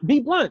be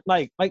blunt.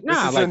 Like nah.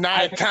 This is like, the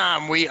ninth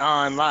time we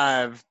on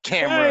live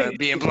camera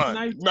being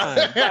blunt.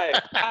 Right.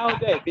 All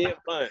day being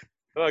blunt.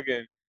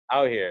 Fucking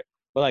out here.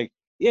 But like,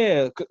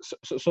 yeah.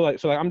 So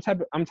like I'm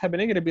type of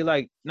nigga to be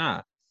like,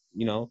 nah.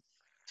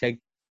 Take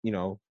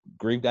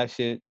grieve that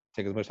shit.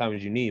 Take as much time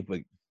as you need, but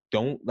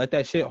don't let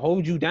that shit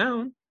hold you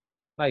down.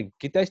 Like,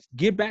 get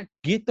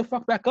the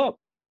fuck back up.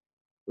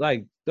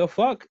 Like, the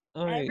fuck?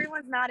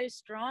 Everyone's not as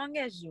strong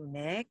as you,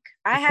 Nick.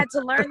 I had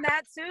to learn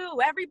that too.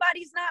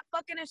 Everybody's not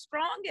fucking as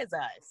strong as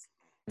us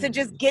to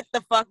just get the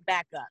fuck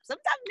back up.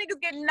 Sometimes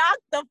niggas get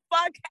knocked the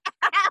fuck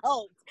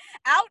out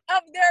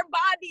of their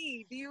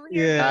body. Do you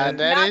hear me?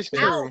 That is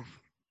true. Out.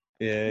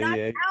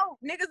 Knocked out.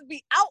 Niggas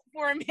be out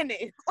for a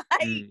minute.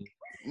 Like,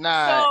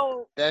 nah,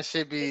 so, that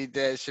should be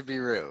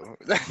real.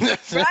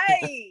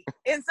 Right.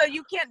 And so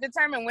you can't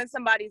determine when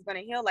somebody's gonna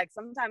heal. Like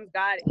sometimes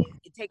God,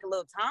 it take a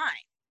little time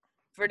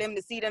for them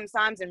to see them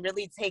signs and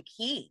really take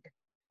heed.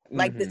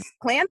 Like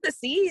plant the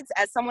seeds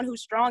as someone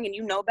who's strong and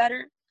you know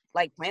better.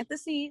 Like plant the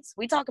seeds.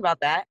 We talk about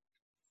that.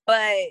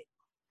 But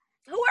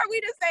who are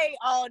we to say,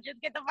 oh, just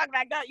get the fuck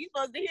back up? You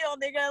supposed to heal,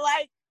 nigga.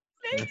 Like,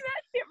 maybe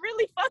that shit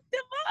really fucked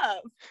them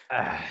up.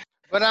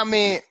 But I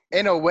mean,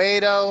 in a way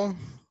though,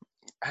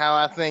 how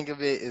I think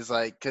of it is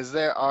like, because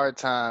there are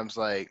times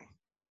like,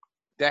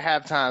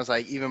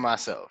 even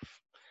myself,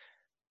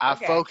 I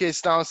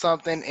focused on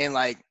something and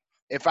like,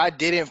 if I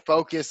didn't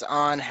focus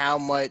on how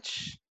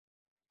much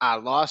I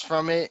lost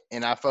from it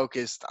and I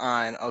focused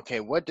on, okay,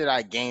 what did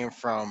I gain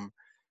from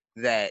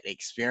that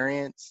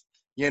experience?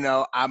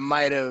 I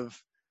might have,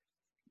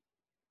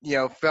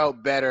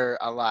 felt better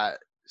a lot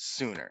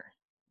sooner.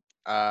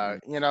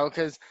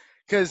 Because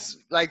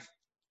like,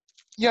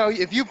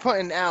 if you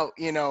putting out,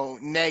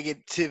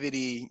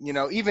 negativity,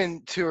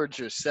 even towards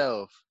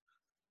yourself,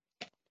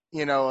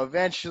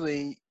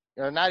 eventually,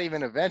 or not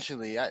even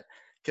eventually,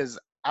 because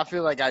I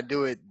feel like I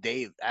do it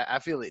daily. I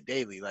feel it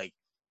daily. Like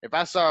if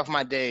I start off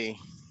my day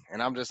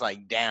and I'm just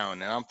like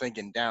down and I'm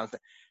thinking down,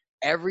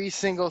 every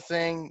single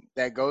thing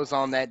that goes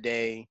on that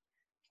day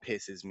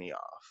pisses me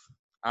off.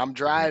 I'm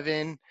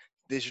driving.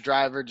 This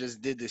driver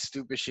just did this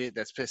stupid shit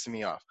that's pissing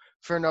me off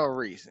for no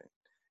reason,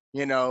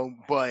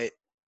 but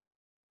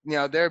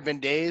there have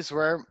been days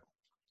where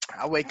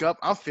I wake up,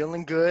 I'm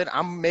feeling good.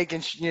 I'm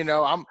making,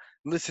 I'm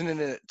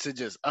listening to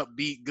just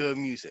upbeat, good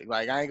music.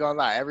 Like, I ain't gonna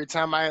lie. Every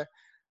time I'm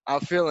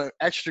feeling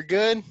extra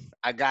good,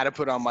 I gotta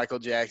put on Michael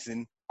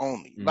Jackson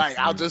only. Like,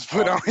 I'll just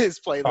put on his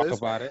playlist. Talk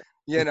about it.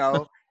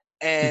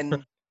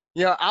 And,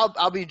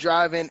 I'll be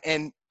driving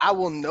and I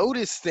will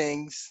notice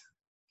things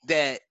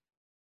that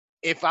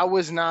if I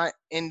was not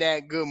in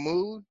that good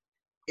mood,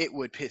 it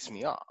would piss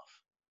me off.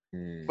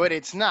 But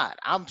it's not.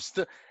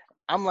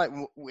 I'm like,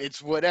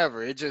 it's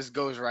whatever. It just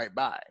goes right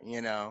by,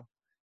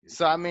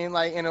 So, I mean,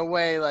 like, in a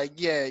way, like,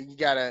 yeah,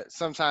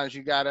 sometimes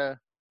you gotta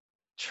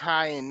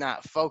try and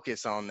not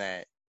focus on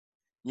that,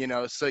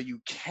 so you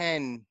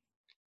can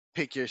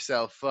pick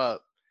yourself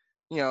up,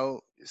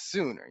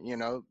 sooner,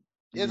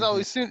 It's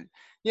always soon.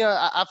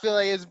 I feel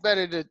like it's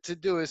better to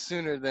do it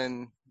sooner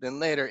than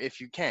later if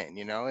you can,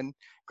 and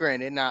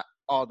granted, not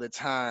all the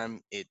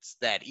time it's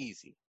that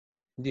easy.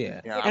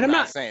 Yeah. And I'm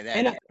not saying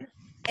that.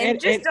 And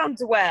don't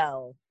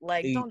dwell.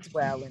 Like, don't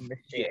dwell in the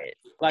shit.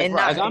 Like, and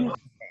right,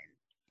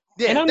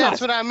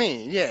 that's what I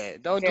mean. Yeah,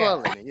 don't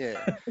dwell in it.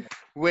 Yeah.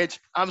 Which,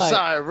 I'm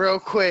sorry, real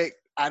quick,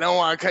 I don't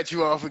want to cut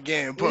you off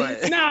again, but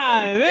it's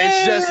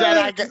just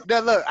that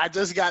I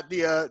just got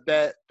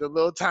the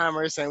little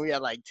timer saying we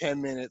got like 10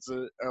 minutes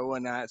or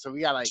whatnot. So we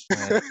got like,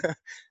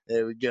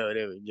 there we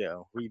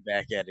go. We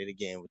back at it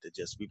again with the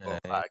Just We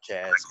Both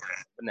podcast.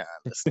 But nah,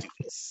 let's do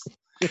this.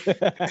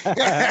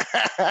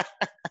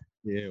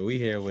 Yeah, we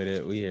here with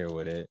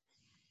it.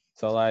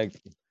 So like,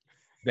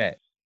 bet.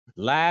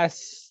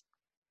 Last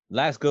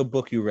good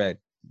book you read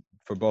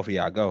for both of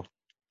y'all. Go.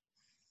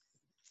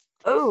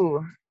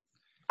 Oh,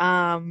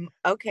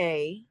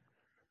 okay.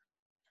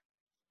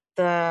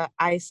 The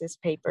ISIS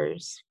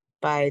Papers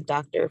by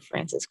Dr.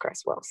 Frances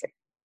Cress Welsing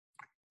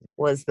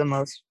was the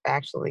most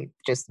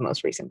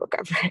recent book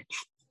I've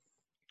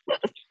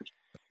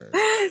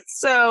read.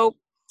 So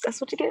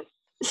that's what you get.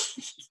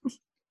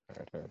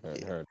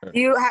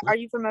 Are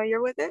you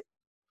familiar with it?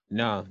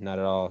 No, not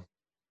at all.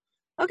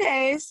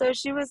 Okay, so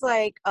she was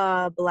like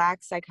a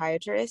Black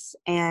psychiatrist,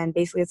 and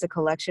basically it's a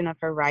collection of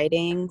her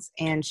writings,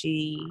 and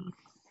she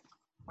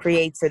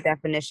creates a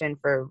definition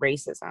for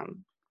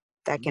racism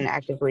that can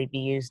actively be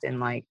used in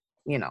like,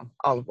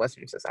 all of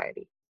Western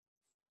society.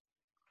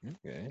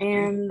 Okay.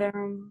 And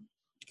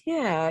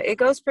yeah, it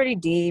goes pretty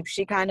deep.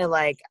 She kind of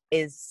like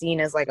is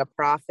seen as like a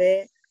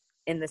prophet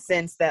in the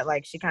sense that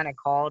like she kind of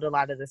called a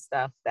lot of the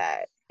stuff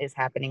that is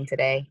happening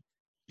today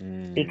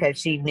because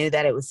she knew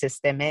that it was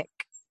systemic.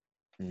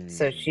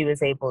 So she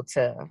was able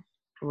to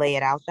lay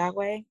it out that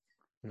way,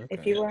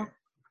 if you will.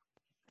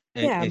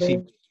 And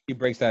she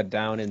breaks that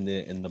down in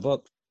the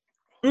book.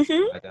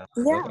 Mm-hmm.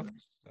 Yeah.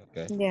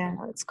 Okay. Yeah,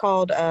 it's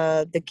called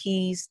The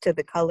Keys to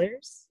the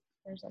Colors.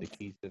 The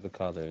Keys to the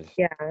Colors.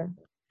 Yeah,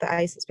 the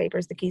ISIS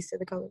papers, The Keys to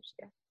the Colors.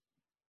 Yeah.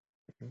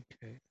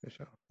 Okay, for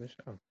sure.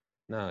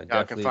 No, y'all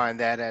definitely. Can find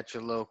that at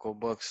your local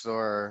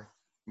bookstore,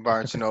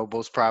 Barnes and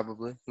Nobles,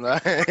 probably.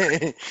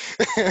 Something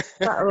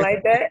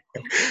like that.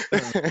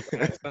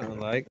 Something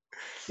like.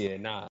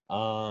 Yeah,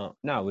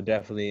 we'll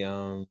definitely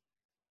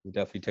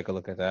take a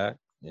look at that.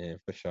 Yeah,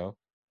 for sure.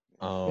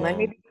 Let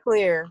me be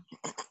clear.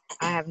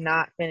 I have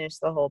not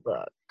finished the whole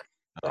book.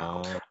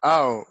 So.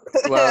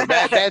 Well,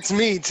 that's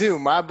me too.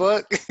 My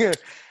book.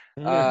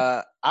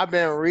 I've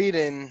been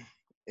reading.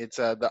 It's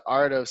The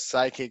Art of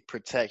Psychic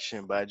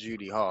Protection by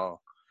Judy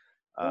Hall.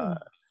 I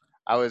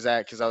was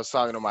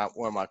talking to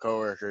one of my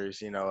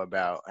coworkers,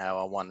 about how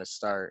I want to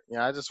start.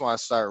 I just want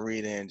to start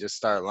reading and just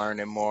start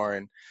learning more,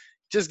 and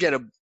just get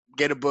a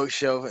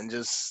bookshelf and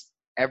just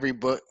every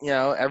book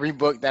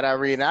that I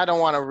read. And I don't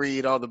want to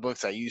read all the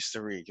books I used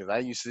to read, because I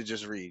used to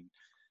just read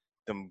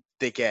them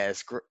thick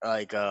ass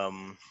like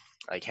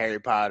Harry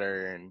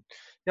Potter and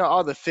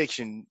all the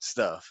fiction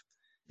stuff,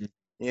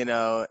 and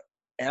I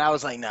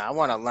was like, nah, I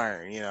want to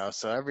learn,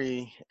 so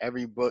every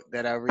book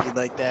that I read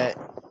like that,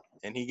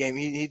 and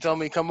he told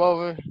me, come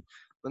over,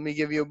 let me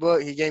give you a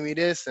book. He gave me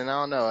this, and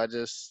I don't know,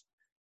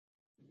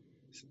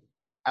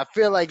 I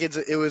feel like it's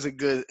a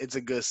good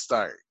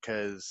start,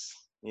 because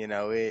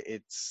I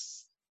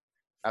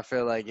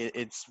feel like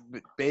it's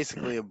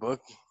basically a book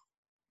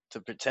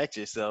to protect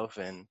yourself,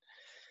 and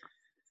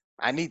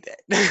I need that.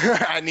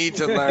 I need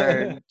to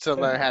learn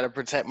how to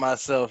protect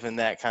myself in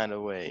that kind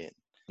of way.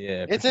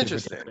 Yeah, it's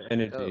interesting.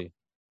 Energy.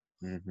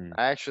 Mm-hmm.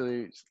 I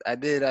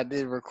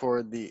did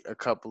record a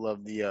couple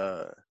of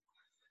the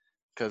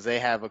because they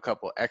have a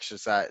couple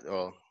exercise.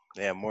 Well,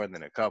 they have more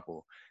than a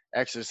couple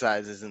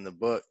exercises in the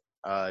book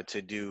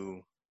to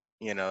do.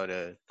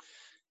 To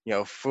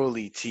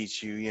fully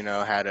teach you.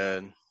 How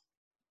to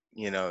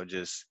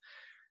just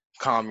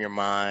calm your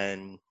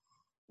mind.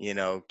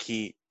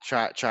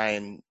 Try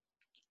and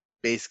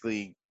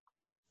basically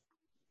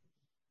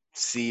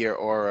see your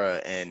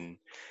aura and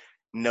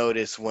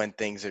notice when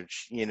things are,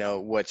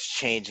 what's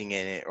changing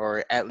in it,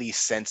 or at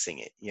least sensing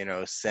it,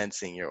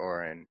 sensing your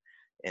aura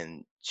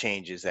and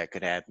changes that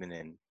could happen.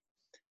 And,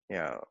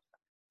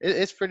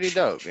 it's pretty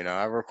dope.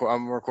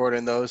 I'm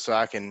recording those so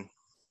I can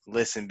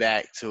listen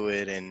back to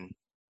it and,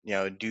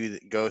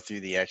 go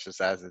through the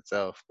exercise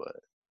itself. But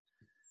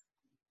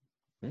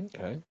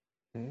okay.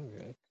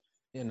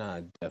 Yeah, nah,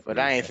 definitely. But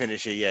I ain't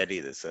finished it yet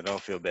either, so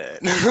don't feel bad.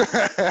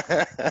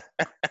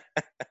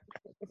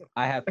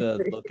 I have to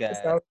look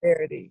at.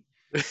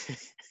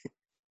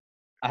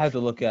 I have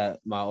to look at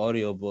my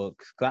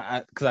audiobooks, cause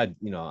I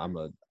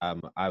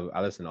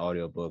listen to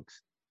audiobooks.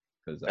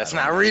 That's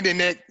not reading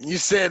it. You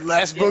said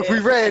last book we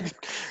read.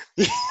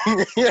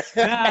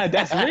 Nah,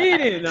 that's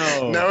reading.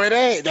 No, it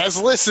ain't. That's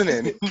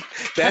listening.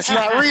 That's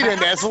not reading.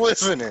 That's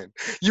listening.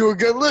 You a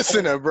good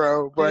listener,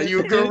 bro, but you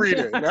a good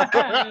reader. No?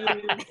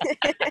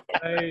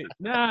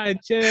 Nah,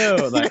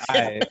 chill. Like,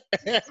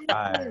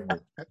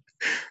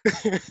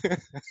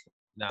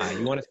 nah,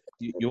 you want to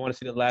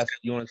see the last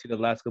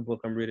good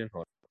book I'm reading?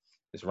 Hold on.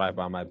 It's right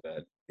by my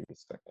bed. Give me a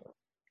second.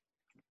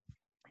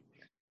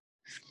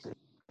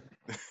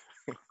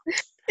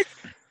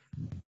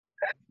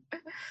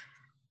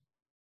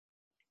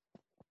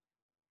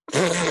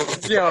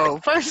 Yo,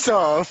 first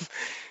off,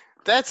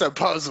 that's a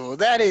puzzle.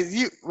 That is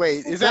you.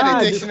 Wait, is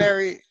that a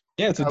dictionary?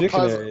 Yeah, it's a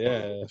dictionary.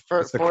 Yeah,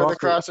 for the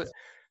crossword.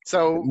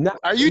 So,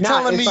 are you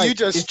telling me you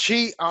just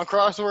cheat on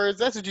crosswords?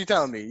 That's what you're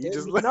telling me. You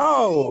just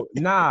no,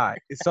 nah.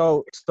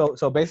 So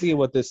basically,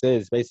 what this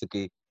is,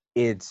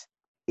 it's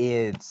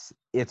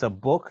a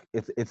book.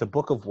 It's a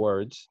book of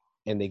words,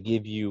 and they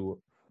give you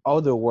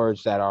other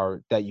words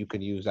that you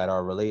can use that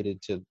are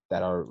related to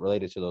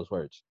those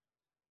words,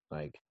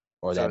 like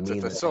or so that it's mean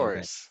a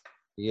thesaurus.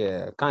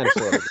 Yeah, kind of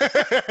sort of.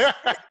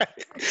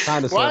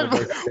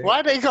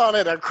 Why they call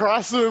it a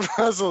crossword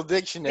puzzle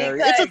dictionary?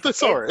 Because it's a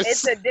thesaurus.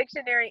 It's a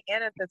dictionary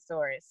and a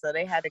thesaurus, so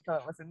they had to come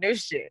up with some new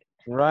shit.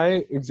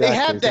 Right, exactly. They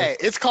have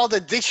that. It's called a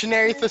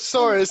dictionary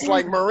thesaurus,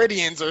 like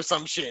meridians or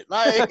some shit.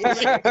 Like,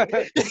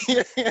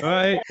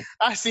 right.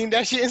 I seen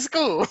that shit in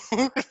school.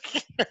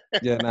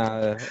 Yeah,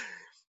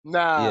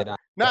 nah.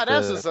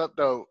 That's what's up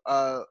though.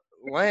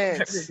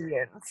 Lance,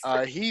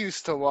 he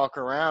used to walk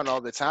around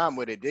all the time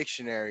with a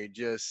dictionary,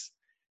 just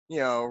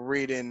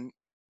reading,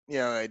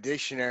 a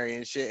dictionary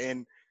and shit.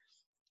 And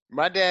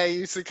my dad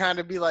used to kind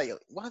of be like,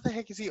 why the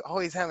heck is he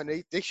always having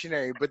a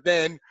dictionary? But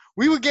then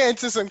we would get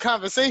into some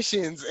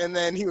conversations, and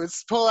then he would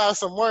pull out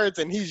some words,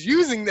 and he's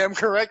using them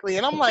correctly.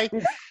 And I'm like,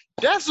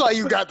 that's why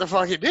you got the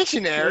fucking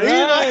dictionary.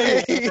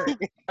 Right.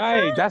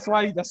 Right. That's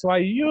why you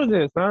use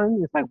it, son.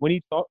 It's like when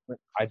he thought,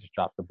 I just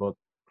dropped the book.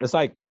 It's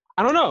like,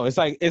 I don't know. It's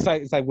like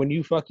when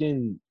you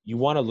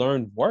want to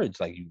learn words,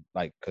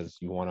 because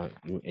you want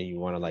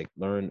to like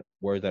learn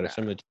words that are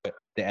similar to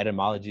the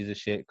etymologies and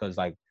shit. Because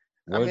like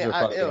words are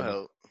fucking. It'll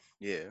help.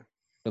 Yeah.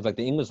 Because like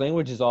the English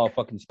language is all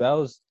fucking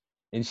spells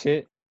and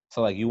shit.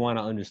 So like you want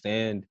to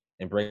understand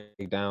and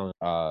break down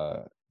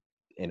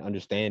and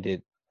understand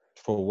it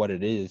for what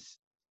it is,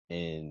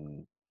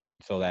 and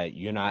so that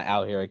you're not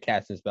out here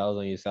casting spells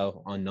on yourself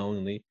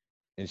unknowingly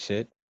and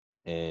shit,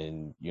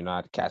 and you're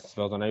not casting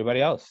spells on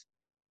everybody else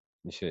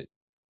and shit.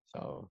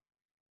 So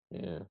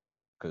yeah,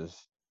 because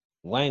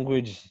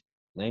language,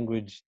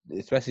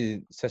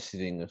 especially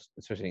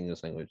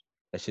English language,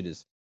 that shit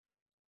is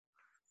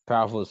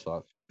powerful as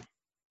fuck.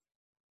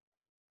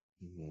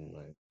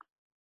 Like,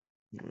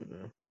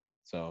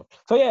 so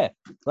yeah,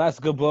 that's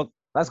a good book.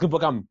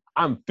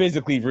 I'm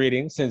physically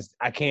reading, since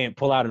I can't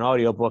pull out an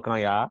audio book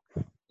on y'all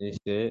and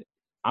shit.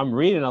 I'm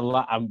reading a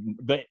lot.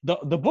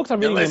 The books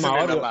I'm reading in my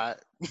audio. A lot.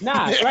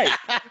 Nah, right.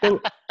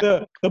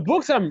 The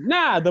books I'm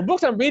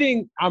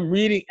reading. I'm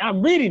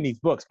reading these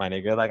books, my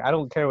nigga. Like, I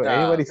don't care what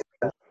anybody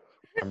says.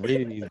 I'm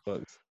reading these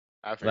books.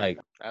 I feel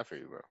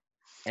you, bro.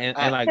 And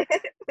like,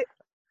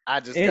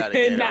 I just gotta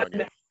get on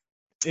you.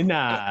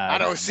 I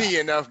don't see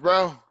enough,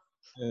 bro.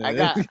 I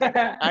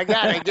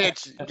gotta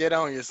get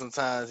on you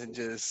sometimes and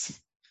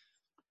just.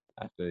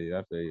 I feel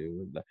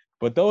you.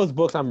 But those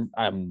books I'm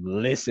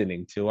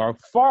listening to are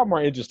far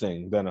more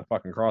interesting than a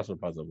fucking crossword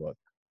puzzle book.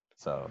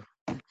 So,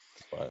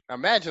 but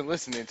imagine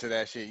listening to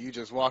that shit. You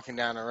just walking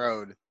down the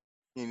road,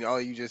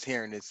 all you just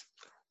hearing is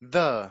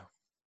the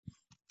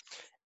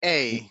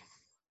A.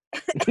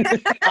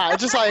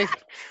 Just like,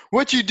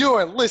 what you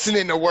doing?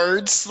 Listening to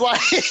words, like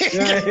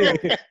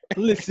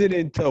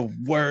listening to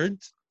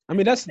words. I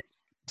mean, that's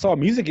all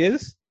music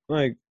is.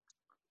 Like,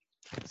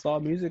 that's all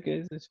music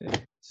is. And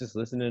shit. It's just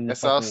listening.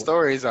 That's all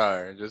stories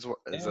are. Just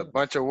it's a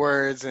bunch of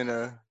words in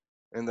the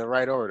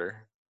right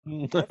order.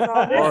 That's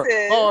all this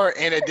is. Or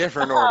in a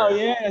different order. Oh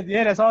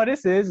yeah. That's all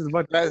this is.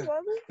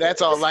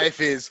 That's all life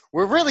is.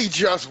 We're really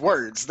just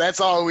words. That's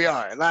all we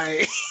are.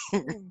 Like,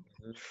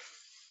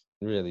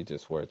 really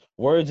just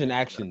words and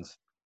actions.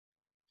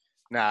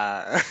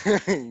 Nah,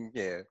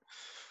 yeah.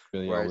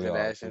 Really words and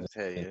actions.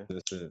 Tell you.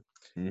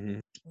 Mm-hmm.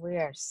 We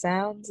are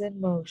sounds in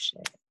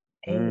motion.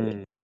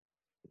 Energy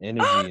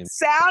and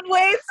sound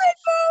waves in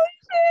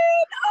motion.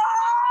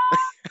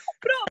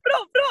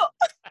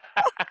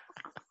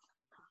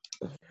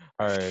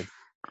 All right.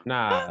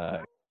 Nah.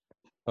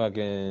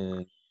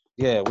 Fucking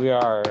yeah. We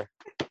are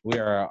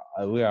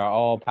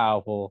all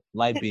powerful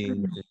light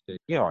beings.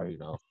 You already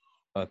know.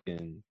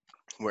 Fucking.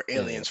 We're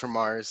aliens from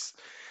Mars.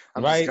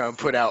 I'm just gonna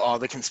put out all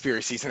the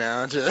conspiracies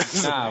now.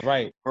 Just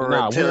right. We're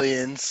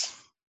reptilians.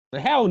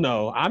 Hell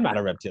no, I'm not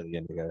a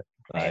reptilian, nigga.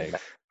 Like,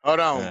 hold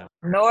on.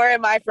 Nor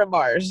am I from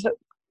Mars.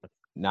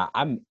 Nah,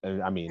 nope.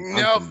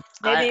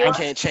 I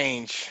can't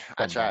change.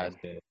 I tried.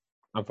 Mars,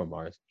 I'm from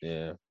Mars.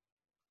 Yeah.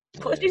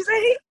 What'd you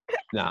say?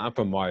 Nah, I'm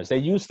from Mars.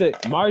 Mars used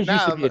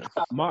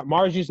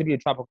to be a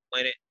tropical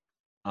planet.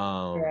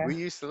 We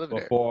used to live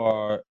there.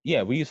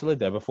 We used to live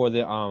there before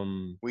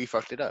the we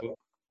fucked it up.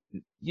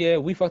 Yeah,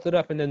 we fucked it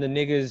up, and then the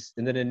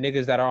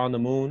niggas that are on the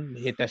moon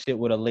hit that shit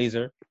with a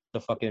laser to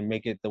fucking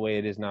make it the way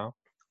it is now.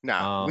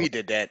 Nah, we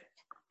did that.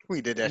 We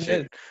did that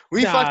shit.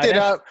 We fucked it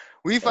up.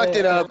 We fucked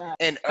it up,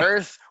 and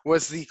Earth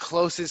was the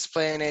closest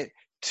planet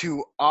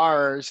to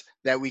ours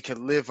that we could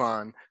live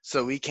on.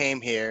 So we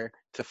came here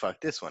to fuck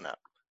this one up.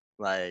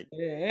 Like,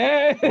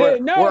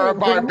 we're a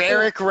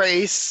barbaric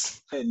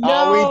race. No.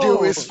 All we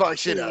do is fuck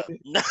shit up.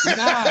 Nah,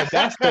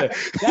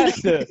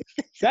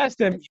 that's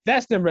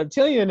them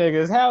reptilian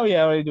niggas. Hell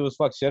yeah, all they do is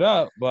fuck shit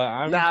up.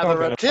 But the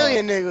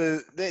reptilian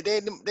niggas,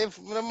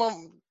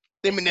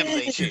 they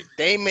manipulate shit.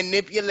 They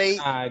manipulate.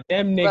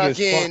 Them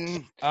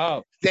niggas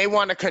fucking. They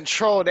want to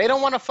control. They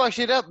don't want to fuck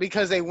shit up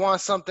because they want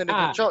something to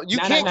control. You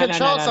can't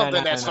control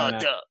something that's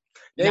fucked up.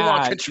 They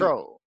want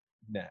control.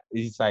 Nah,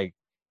 it's like,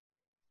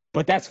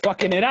 but that's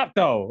fucking it up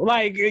though.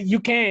 Like, you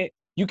can't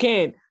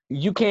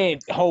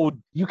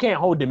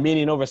hold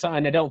dominion over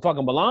something that don't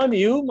fucking belong to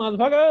you,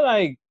 motherfucker.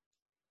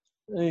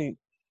 Like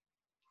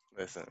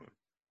listen.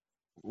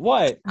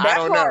 What? I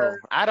don't know.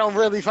 I don't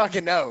really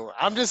fucking know.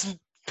 I'm just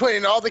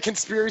putting all the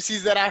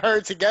conspiracies that I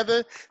heard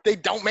together. They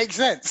don't make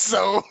sense.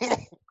 So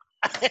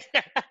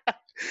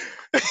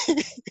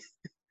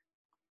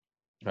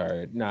all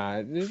right.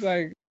 Nah, it's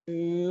like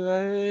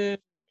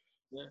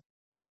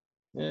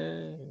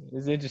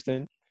it's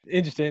interesting.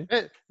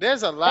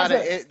 There's a lot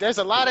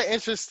of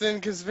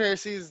interesting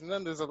conspiracies, and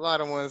then there's a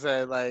lot of ones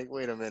that like,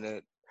 wait a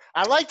minute.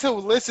 I like to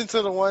listen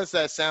to the ones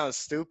that sound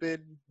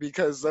stupid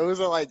because those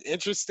are like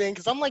interesting.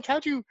 Because I'm like,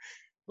 how'd you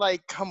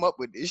like come up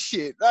with this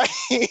shit? Like,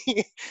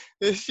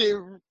 this shit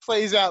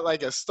plays out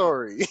like a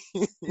story.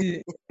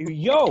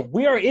 Yo,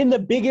 we are in the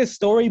biggest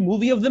story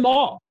movie of them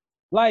all.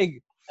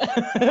 Like,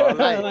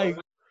 like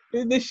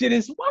this shit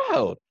is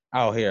wild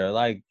out here.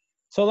 Like,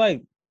 so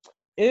like,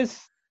 it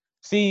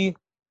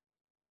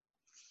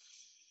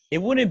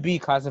wouldn't be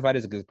classified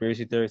as a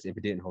conspiracy theorist if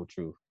it didn't hold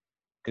truth.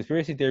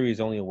 Conspiracy theory is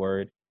only a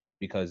word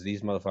because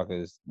these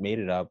motherfuckers made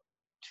it up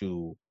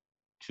to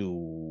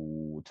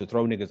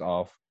throw niggas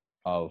off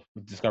of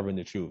discovering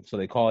the truth. So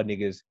they call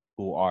niggas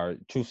who are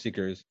truth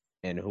seekers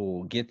and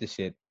who get the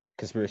shit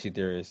conspiracy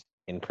theorists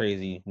and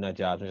crazy nut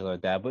jobs and shit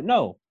like that. But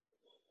no,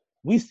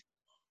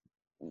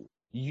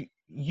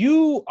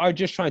 you are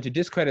just trying to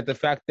discredit the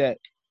fact that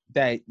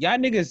y'all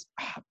niggas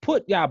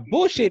put y'all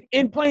bullshit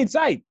in plain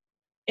sight,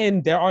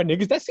 and there are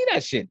niggas that see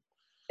that shit.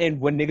 And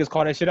when niggas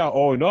call that shit out,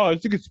 oh no,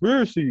 it's a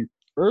conspiracy.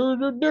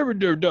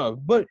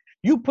 But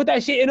you put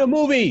that shit in a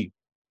movie.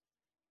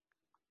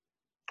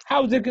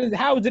 How is it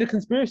a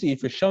conspiracy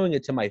if you're showing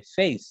it to my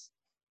face?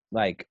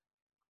 Like,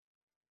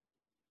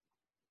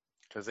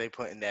 because they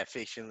putting that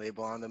fiction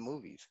label on the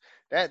movies.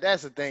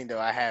 That's the thing though.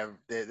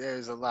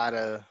 There's a lot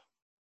of,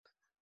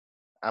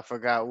 I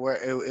forgot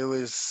where it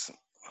was.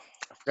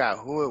 I forgot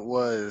who it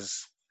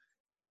was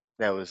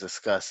that was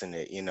discussing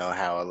it. You know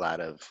how a lot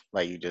of,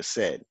 like you just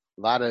said,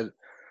 a lot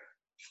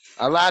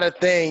of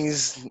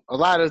things, a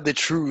lot of the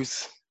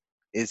truth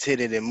is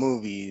hidden in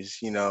movies.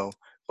 You know,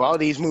 but all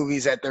these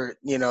movies that they're,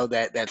 you know,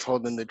 that's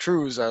holding the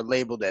truths are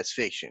labeled as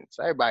fiction.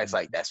 So everybody's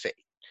like, that's fake.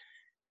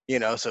 You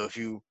know, so if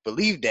you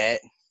believe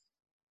that,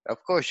 of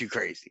course you're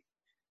crazy.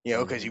 You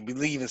know, because you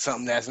believe in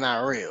something that's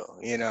not real.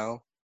 You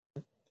know,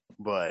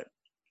 but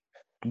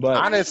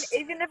honest,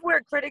 even if we're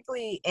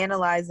critically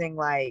analyzing,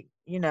 like,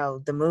 you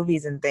know, the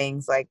movies and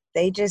things, like,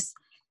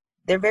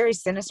 they're very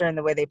sinister in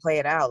the way they play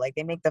it out. Like,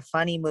 they make the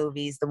funny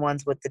movies the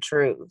ones with the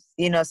truth,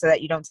 you know, so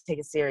that you don't take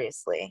it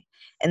seriously.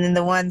 And then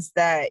the ones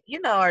that,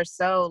 you know, are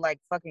so like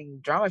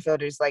fucking drama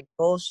filters, like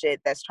bullshit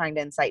that's trying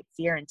to incite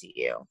fear into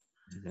you.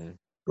 Mm-hmm.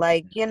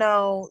 Like, you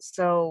know,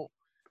 so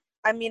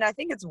I mean, I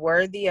think it's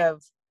worthy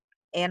of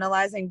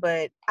analyzing,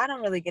 but I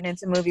don't really get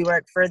into movie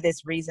work for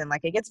this reason.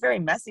 Like, it gets very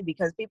messy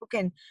because people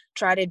can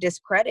try to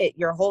discredit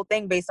your whole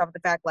thing based off of the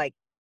fact, like,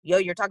 yo,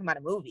 you're talking about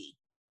a movie.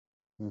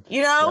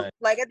 You know, right.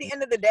 Like, at the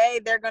end of the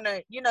day, they're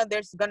gonna, you know,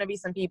 there's gonna be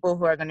some people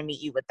who are gonna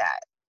meet you with that.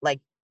 Like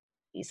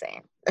he's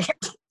saying. There's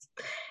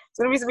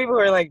gonna be some people who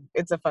are like,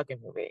 it's a fucking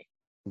movie.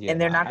 Yeah,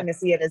 and they're not gonna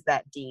see it as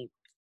that deep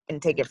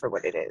and take it for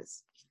what it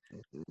is.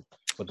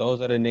 But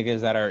those are the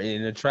niggas that are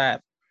in the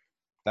trap,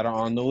 that are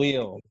on the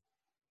wheel.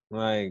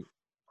 Like,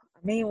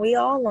 I mean, we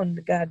all on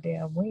the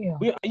goddamn wheel.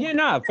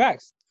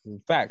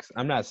 Facts.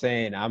 I'm not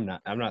saying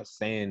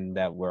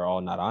that we're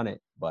all not on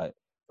it, but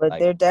like,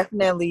 they're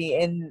definitely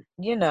in,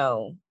 you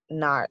know,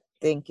 not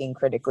thinking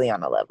critically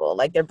on a level.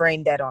 Like, they're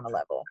brain dead on a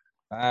level.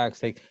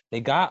 Facts.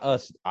 They got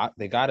us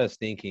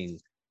thinking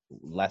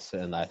less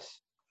and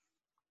less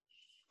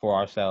for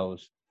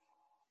ourselves.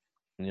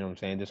 You know what I'm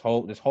saying? This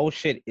whole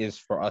shit is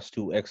for us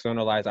to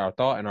externalize our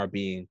thought and our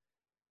being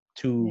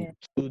to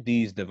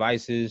these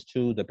devices,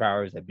 to the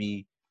powers that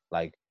be.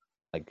 Like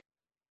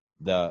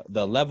the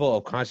level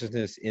of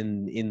consciousness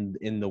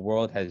in the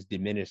world has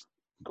diminished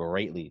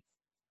greatly,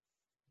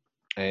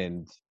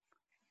 and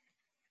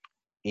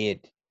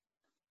it's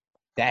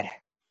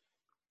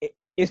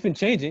been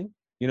changing.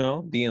 You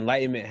know, the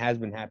Enlightenment has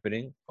been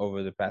happening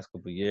over the past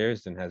couple of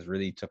years and has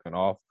really taken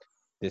off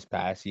this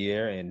past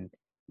year and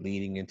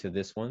leading into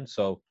this one.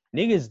 So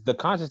niggas, the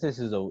consciousness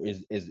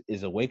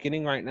is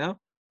awakening right now.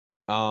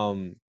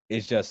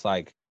 It's just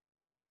like,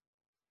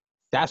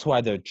 that's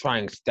why they're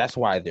trying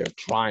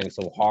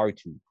so hard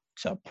to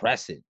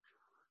suppress it.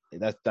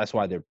 That's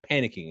why they're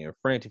panicking and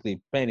frantically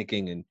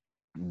panicking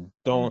and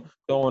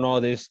throwing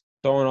all these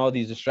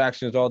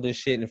distractions, all this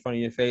shit in front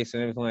of your face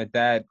and everything like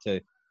that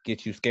to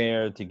get you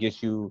scared, to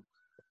get you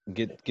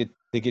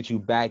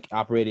back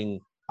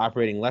operating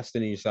less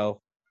than yourself,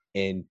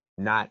 and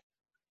not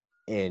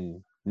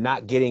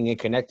getting it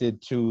connected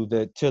to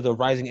the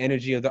rising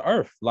energy of the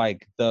earth.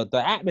 Like the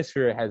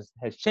atmosphere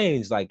has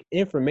changed. Like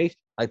information,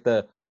 like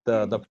the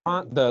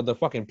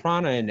fucking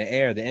prana in the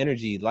air, the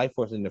energy, life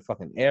force in the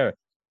fucking air.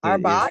 Our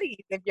bodies,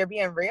 if you're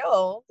being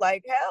real,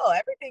 like, hell,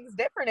 everything's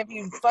different if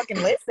you fucking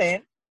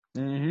listen.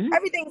 Mm-hmm.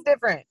 Everything's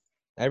different.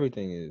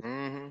 Everything is.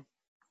 Mm-hmm.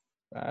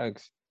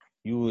 Facts.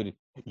 You would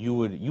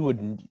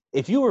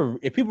if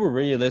people were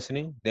really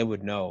listening, they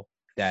would know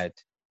that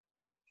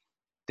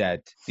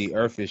the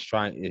earth is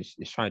trying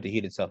to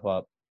heat itself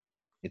up.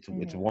 It's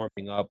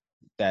warming up.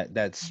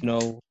 That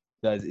snow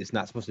it's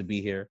not supposed to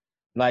be here.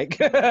 Like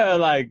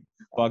like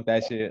fuck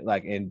that shit.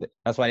 Like, and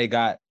that's why they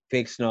got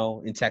fake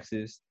snow in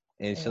Texas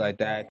and shit like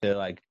that to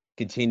like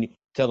continue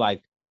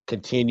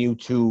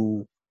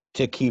to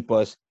keep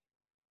us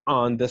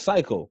on the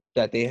cycle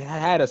that they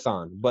had us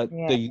on. But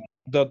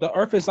the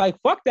earth is like,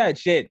 fuck that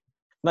shit.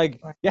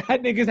 Like,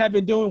 niggas have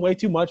been doing way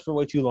too much for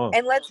way too long.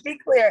 And let's be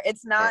clear,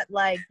 it's not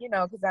like, you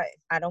know, because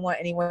I don't want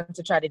anyone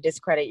to try to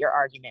discredit your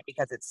argument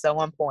because it's so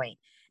on point.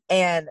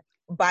 And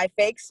by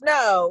fake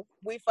snow,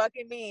 we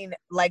fucking mean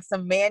like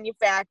some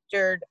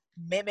manufactured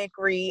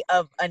mimicry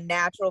of a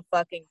natural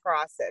fucking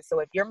process. So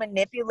if you're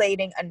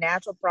manipulating a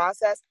natural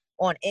process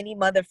on any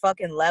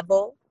motherfucking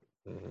level,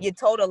 you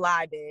told a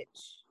lie, bitch.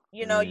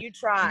 You know, you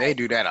try. They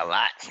do that a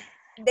lot.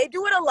 They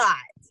do it a lot.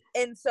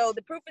 And so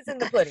the proof is in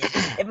the pudding.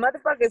 If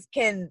motherfuckers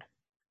can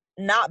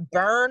not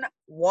burn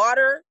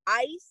water,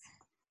 ice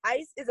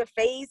is a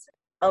phase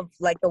of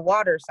like the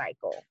water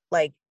cycle.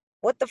 Like,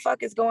 what the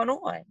fuck is going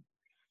on?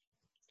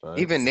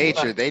 Even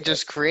nature, they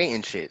just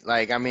creating shit.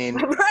 Like, I mean,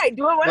 right,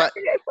 doing whatever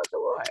they fucking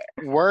want.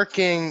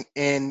 Working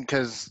in,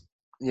 because,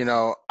 you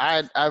know,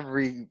 I've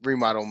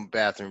remodeled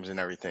bathrooms and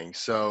everything.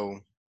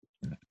 So,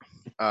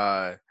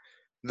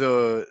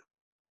 the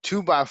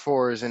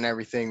 2x4s and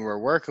everything we're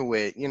working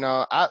with,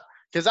 I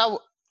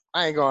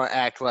ain't gonna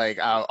act like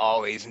I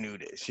always knew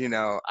this.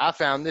 I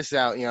found this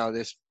out,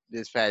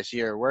 this past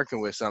year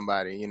working with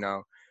somebody,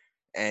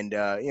 and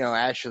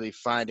actually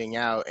finding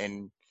out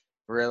and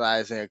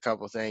realizing a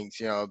couple things,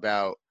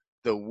 about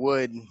the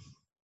wood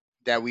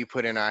that we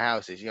put in our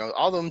houses.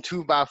 All them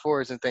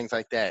 2x4s and things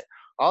like that.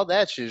 All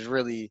that shit is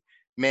really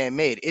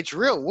man-made. It's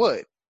real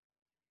wood,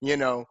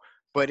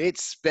 but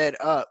it's sped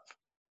up,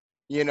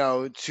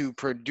 to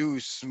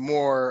produce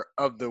more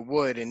of the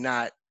wood and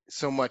not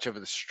so much of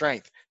the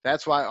strength.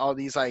 That's why all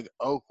these like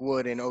oak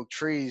wood and oak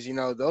trees,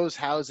 those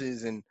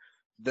houses and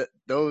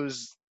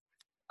those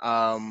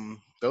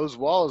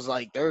walls,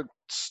 like they're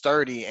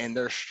sturdy and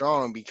they're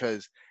strong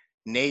because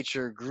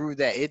nature grew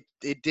that.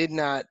 It did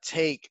not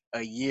take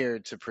a year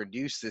to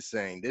produce this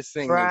thing. This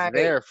thing was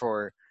there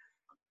for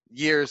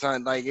years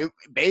on. Like it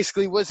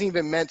basically wasn't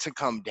even meant to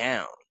come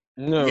down.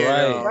 No,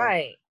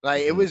 right.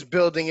 Like it was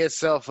building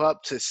itself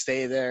up to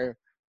stay there,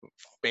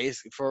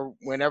 basically for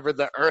whenever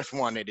the earth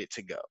wanted it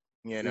to go.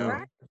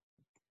 Right.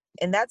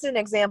 And that's an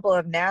example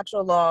of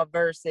natural law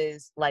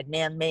versus like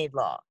man-made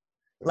law.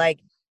 Like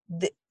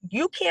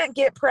you can't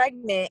get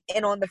pregnant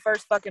and on the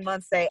first fucking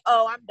month say,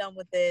 "Oh, I'm done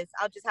with this.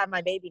 I'll just have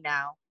my baby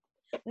now."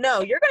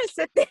 No, you're gonna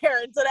sit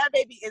there until that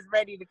baby is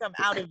ready to come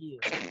out of you.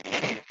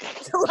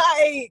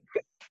 Like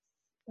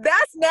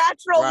that's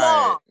natural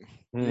law.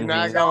 You're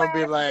not gonna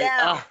be like,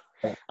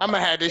 I'm gonna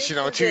have this shit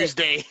on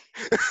Tuesday.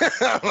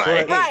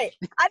 Right.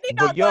 I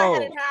think I'll go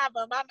ahead and have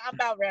them. I'm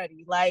about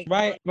ready. Like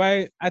right.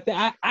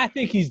 I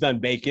think he's done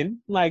baking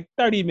like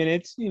 30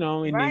 minutes, in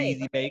the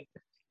easy bake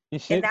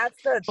and shit. And that's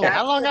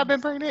how long I've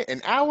been pregnant?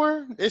 An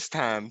hour. It's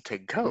time to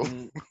go.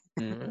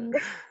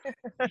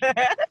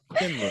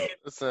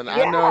 Listen,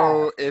 I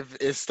know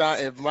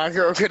if my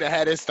girl could have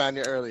had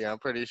Estanya earlier, I'm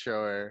pretty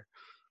sure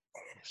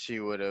she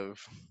would have.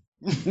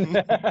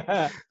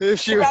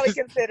 She probably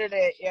considered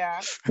it, yeah.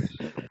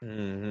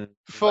 Mm-hmm.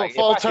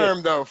 Full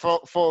term though,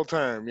 full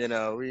term.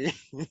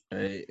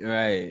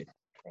 Right.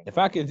 If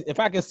I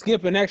could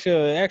skip an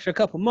extra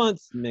couple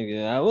months,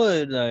 nigga, I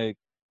would like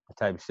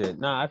type shit.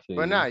 Nah, I feel.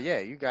 But nah, yeah,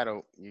 you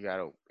gotta.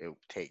 It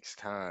takes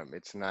time.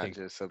 It's not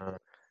just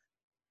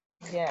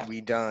we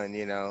done,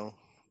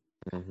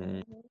 Mm-hmm.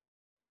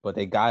 But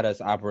they got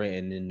us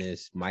operating in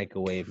this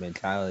microwave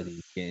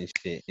mentality, getting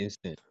shit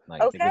instant.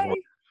 Like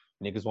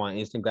niggas want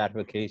instant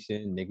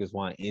gratification. Niggas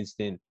want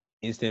instant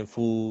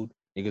food.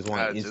 Niggas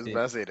want instant. Just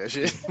about to say that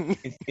shit.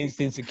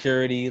 Instant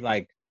security.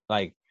 Like.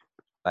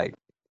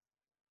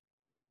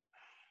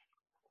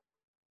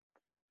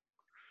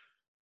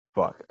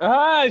 Fuck.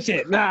 Ah,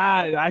 shit.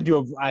 Nah, I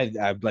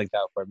blanked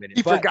out for a minute.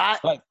 You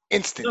forgot? Like,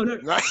 instant. No.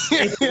 Right.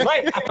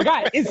 I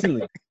forgot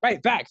instantly.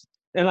 Right. Facts.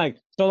 And but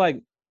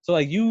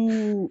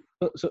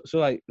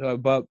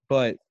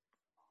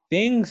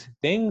things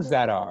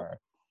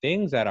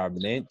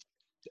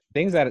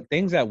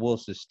that will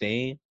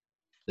sustain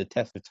the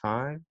test of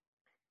time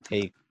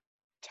take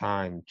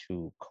time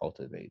to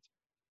cultivate.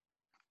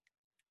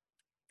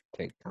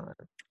 Take time.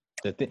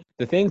 The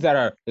things that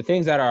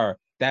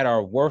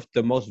are worth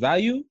the most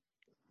value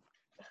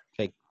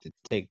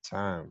take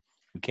time.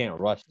 You can't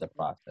rush the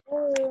process.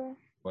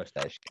 Rush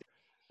that shit.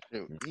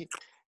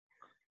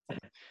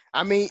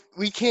 I mean,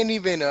 we can't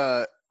even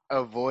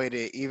avoid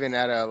it even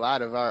at a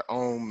lot of our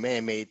own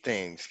man-made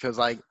things. Because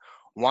like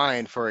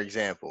wine, for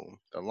example,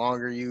 the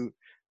longer you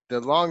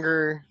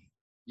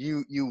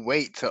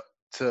wait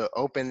to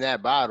open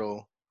that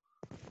bottle,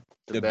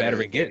 the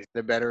better it gets.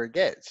 The better it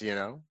gets,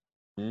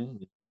 Mm-hmm.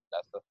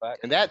 That's the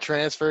fact. And that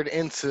transferred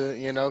into,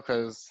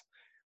 because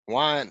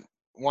wine's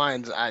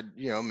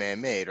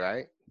man-made,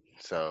 right?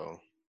 So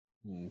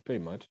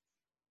pretty much.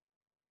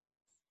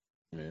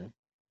 Yeah,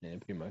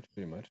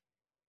 pretty much.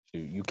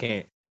 You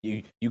can't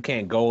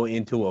go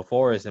into a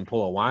forest and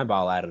pull a wine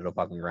bottle out of the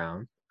fucking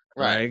ground.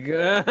 Right.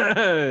 Like,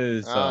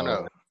 I don't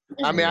know.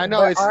 I mean, I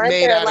know it's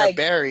made out of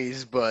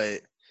berries,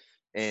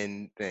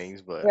 and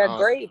things, but they're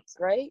grapes,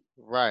 right?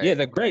 Right. Yeah,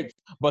 they're grapes,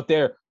 but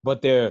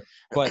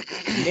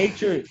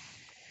nature.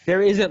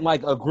 There isn't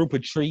like a group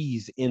of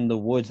trees in the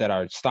woods that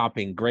are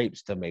stomping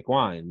grapes to make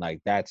wine.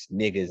 Like that's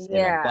niggas in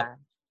a butt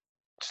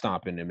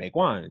stomping to make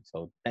wine.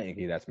 So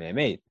technically, that's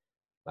man-made.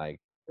 Like.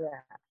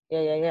 Yeah.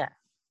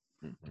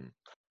 Mm-hmm.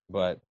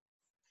 But.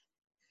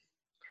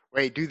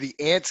 Wait, do the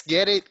ants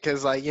get it?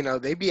 Because,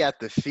 they be at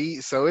the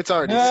feet, so it's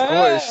already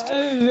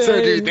squished. So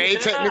do they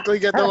technically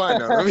get the wine?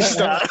 No, let me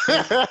stop.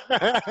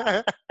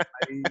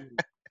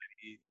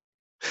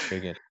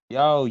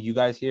 Yo, you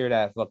guys hear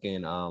that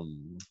fucking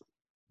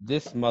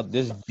this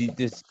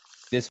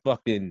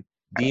fucking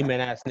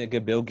demon ass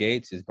nigga Bill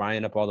Gates is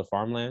buying up all the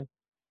farmland?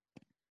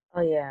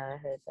 Oh yeah, I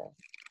heard that.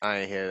 I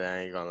ain't hear that. I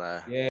ain't gonna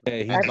lie. Yeah,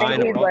 he's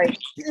buying up.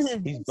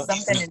 He's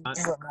something to do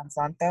with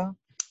Monsanto.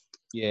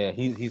 Yeah,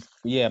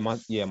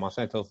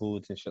 Monsanto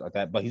Foods and shit like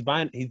that. But he's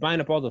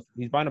buying up all the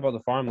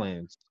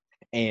farmlands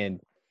and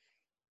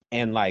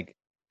like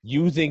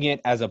using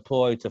it as a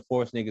ploy to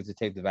force niggas to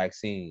take the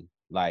vaccine.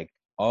 Like,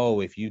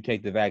 oh, if you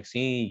take the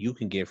vaccine, you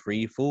can get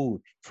free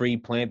food, free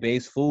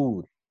plant-based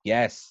food.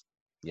 Yes.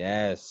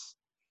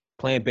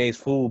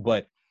 Plant-based food,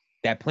 but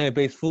that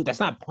plant-based food, that's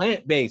not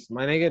plant-based,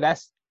 my nigga.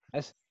 That's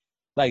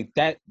like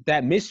that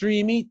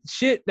mystery meat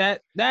shit,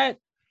 that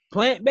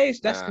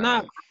plant-based, that's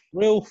not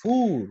real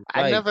food.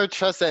 I Like, never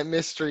trust that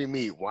mystery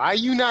meat. Why are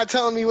you not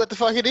telling me what the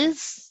fuck it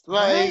is?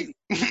 Like,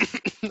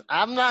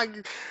 I'm not.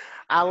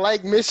 I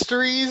like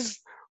mysteries,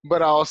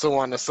 but I also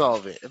want to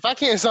solve it. If I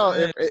can't solve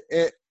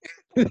it,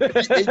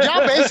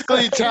 y'all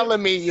basically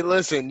telling me,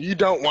 listen, you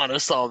don't want to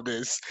solve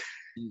this.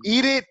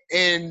 Eat it,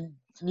 and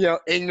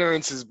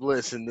ignorance is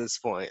bliss in this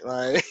point.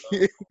 Like,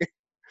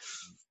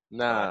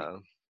 nah.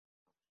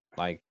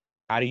 Like,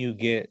 how do you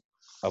get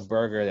a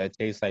burger that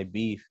tastes like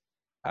beef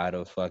out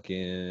of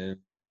plant-based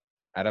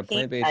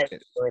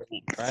shit?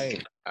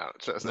 Right. I don't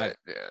trust that.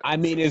 Yeah. I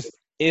mean,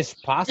 it's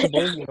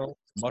possible,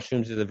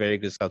 mushrooms is a very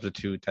good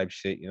substitute type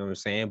shit, you know what I'm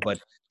saying? But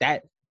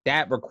that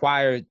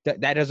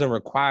doesn't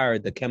require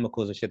the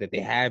chemicals and shit that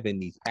they have in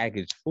these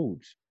packaged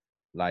foods.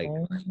 Like,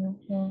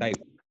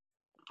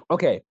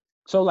 okay,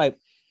 so like,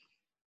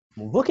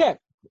 look at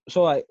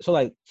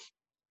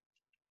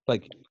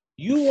like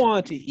you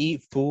want to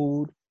eat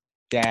food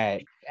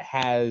that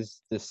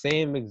has the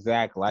same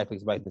exact life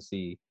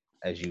expectancy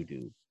as you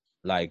do.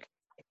 Like,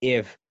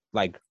 if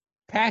like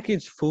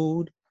packaged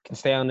food can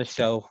stay on the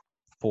shelf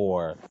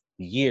for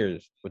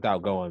years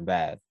without going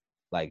bad,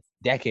 like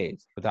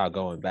decades without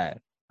going bad.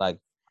 Like,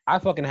 I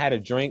fucking bought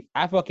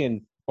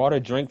a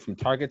drink from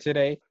Target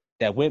today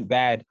that went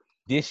bad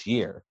this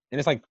year. And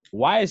it's like,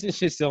 why is this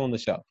shit still on the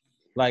shelf?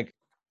 Like,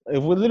 it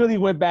literally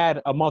went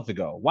bad a month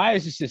ago. Why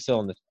is this shit still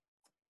on the shelf?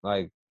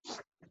 Like,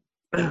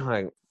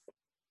 like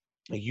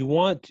you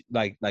want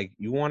to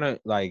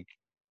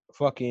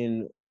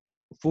fucking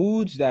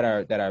foods that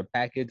are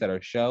packaged, that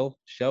are shelf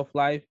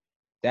life,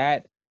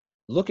 that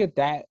look at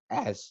that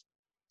as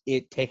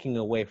it taking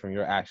away from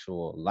your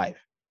actual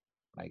life,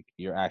 like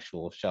your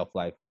actual shelf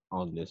life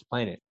on this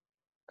planet,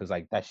 because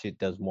like that shit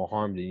does more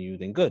harm than you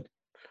than good.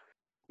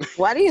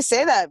 Why do you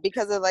say that?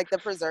 Because of like the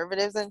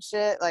preservatives and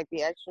shit, like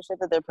the extra shit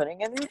that they're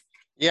putting in it?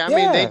 Yeah, I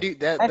mean they do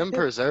that. Them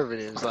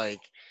preservatives, like,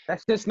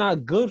 that's just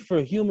not good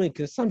for human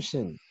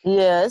consumption.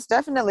 Yeah, it's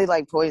definitely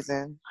like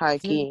poison, high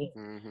key.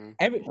 Mm-hmm.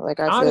 Like,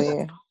 I feel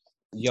you.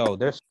 Yo,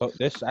 there's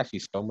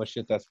actually so much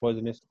shit that's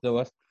poisonous to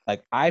us.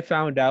 Like, I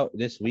found out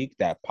this week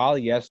that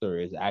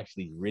polyester is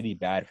actually really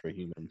bad for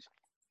humans.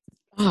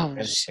 Oh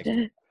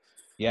shit!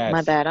 Yes.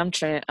 My bad. I'm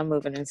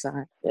moving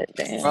inside. But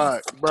damn.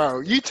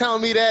 Bro, you tell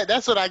me that?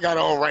 That's what I got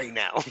on right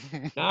now.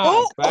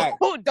 Nah,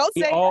 don't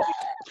say.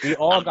 We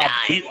all got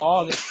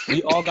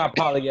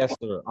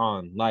polyester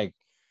on. Like,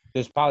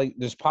 there's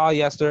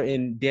polyester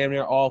in damn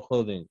near all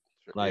clothing.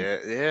 Like,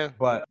 yeah.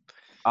 But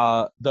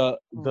the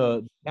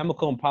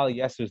chemical in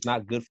polyester is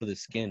not good for the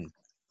skin.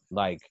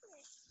 Like,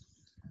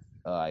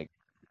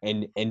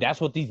 and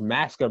that's what these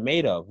masks are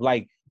made of.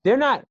 Like, they're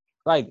not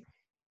like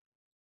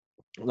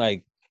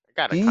I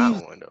got a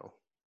common one though.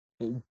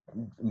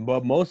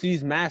 But most of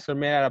these masks are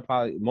made out of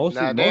poly.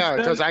 They are,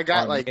 because I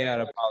got made out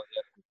of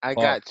polyester. I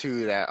got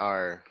two that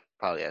are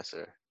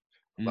polyester.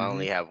 Mm-hmm. I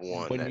only have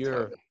one. When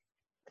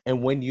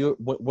you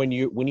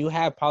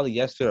have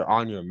polyester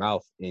on your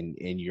mouth and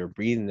you're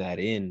breathing that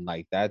in,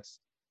 like that's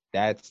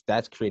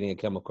creating a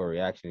chemical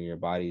reaction in your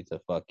body to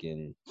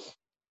fucking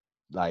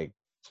like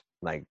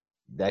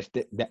that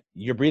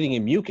you're breathing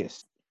in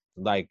mucus.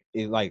 Like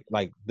the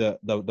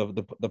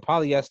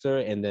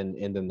polyester and then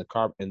the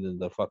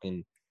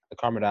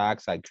carbon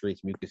dioxide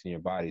creates mucus in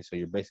your body, so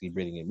you're basically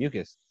breathing in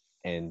mucus,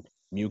 and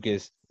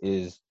mucus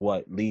is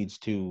what leads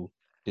to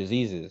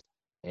diseases,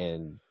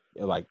 and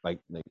like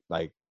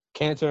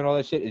cancer and all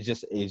that shit is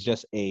just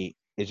an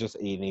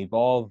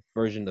evolved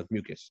version of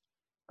mucus.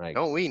 Like,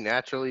 don't we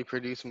naturally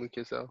produce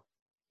mucus though?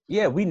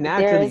 Yeah, we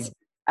naturally.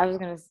 I was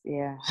gonna,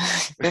 yeah.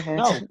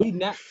 No, we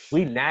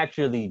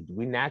naturally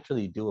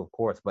do, of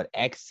course, but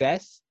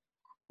excess.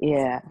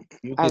 Yeah,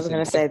 I was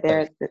gonna say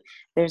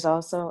there's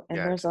also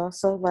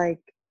like,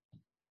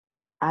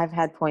 I've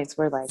had points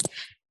where like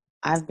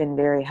I've been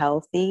very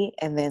healthy,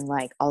 and then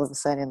like all of a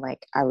sudden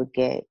like I would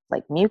get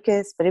like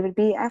mucus, but it would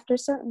be after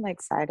certain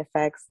like side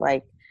effects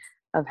like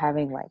of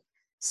having like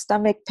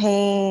stomach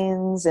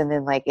pains, and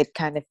then like it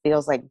kind of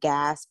feels like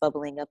gas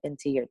bubbling up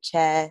into your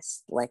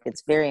chest, like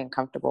it's very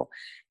uncomfortable.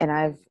 And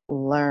I've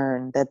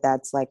learned that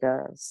that's like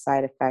a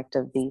side effect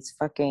of these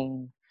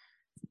fucking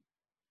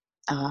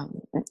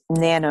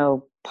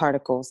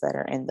nanoparticles that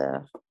are in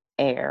the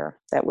air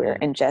that we're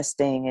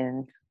ingesting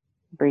and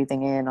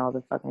breathing in all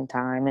the fucking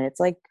time. And it's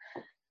like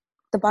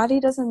the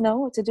body doesn't know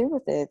what to do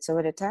with it, so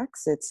it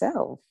attacks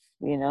itself,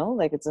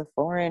 like it's a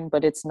foreign,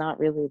 but it's not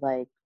really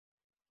like,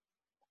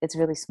 it's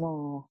really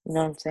small, you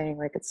know what I'm saying?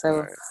 Like it's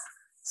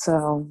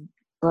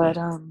but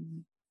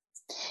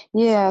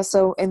yeah,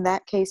 so in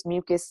that case,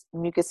 mucus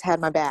had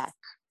my back.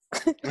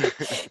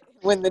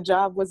 When the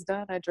job was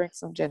done, I drank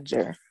some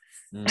ginger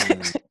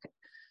to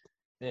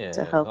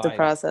help the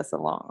process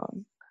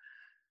along.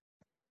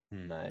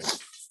 Nice.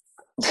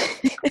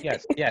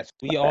 Yes,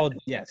 we all, of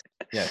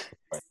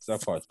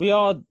course. We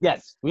all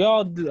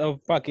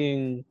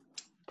fucking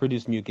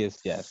produce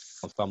mucus, yes,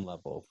 on some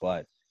level,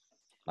 but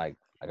like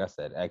I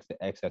said,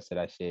 excess to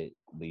that shit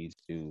leads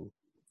to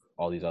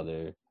all these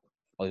other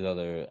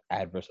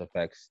adverse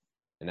effects,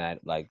 and that,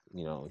 like,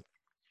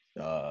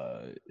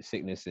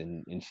 sickness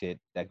and shit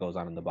that goes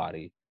on in the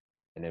body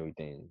and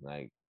everything.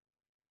 Like,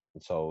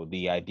 so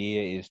the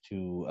idea is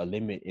to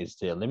eliminate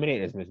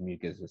as much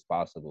mucus as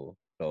possible,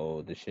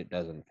 so the shit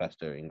doesn't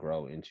fester and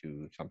grow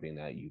into something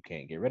that you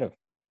can't get rid of.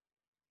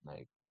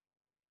 Like,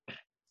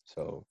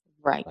 so,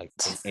 Right. like,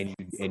 and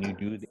you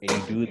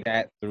do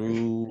that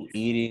through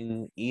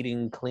eating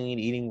clean,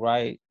 eating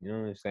right. You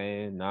know what I'm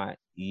saying? Not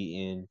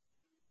eating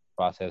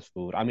processed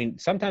food. I mean,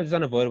 sometimes it's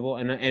unavoidable,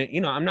 and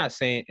I'm not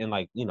saying, and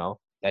like,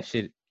 that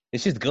shit,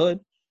 it's just good.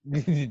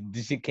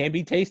 This shit can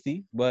be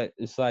tasty, but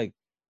it's like,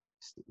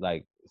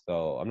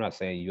 so I'm not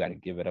saying you got to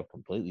give it up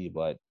completely,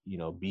 but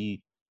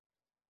be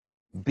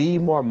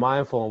more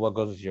mindful on what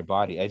goes into your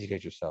body.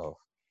 Educate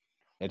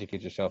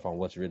yourself on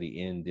what's really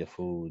in the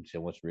foods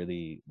and what you're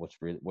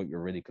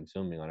really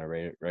consuming on a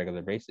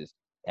regular basis.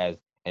 I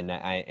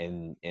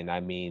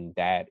mean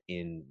that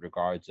in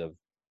regards of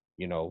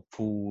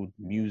food,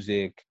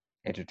 music,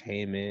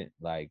 entertainment,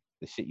 like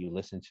the shit you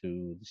listen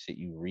to, the shit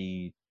you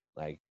read.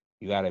 Like,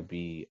 you got to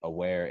be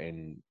aware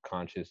and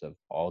conscious of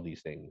all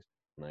these things,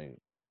 like,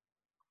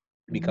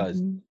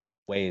 because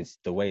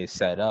the way it's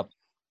set up,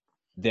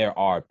 there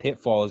are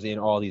pitfalls in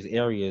all these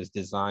areas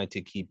designed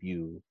to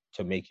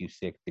make you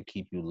sick, to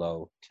keep you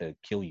low, to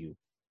kill you.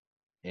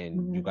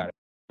 And you gotta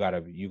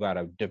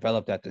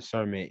develop that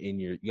discernment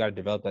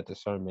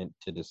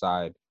to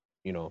decide,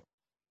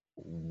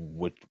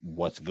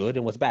 what's good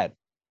and what's bad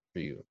for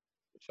you.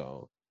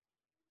 So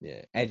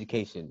yeah,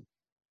 education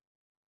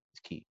is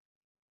key.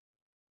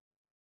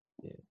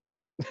 Yeah.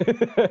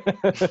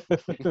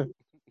 For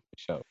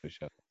sure.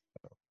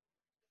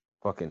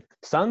 Fucking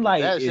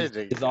sunlight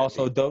is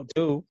also dope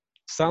too.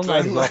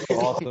 Sunlight is also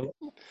awesome.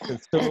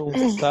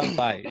 Consume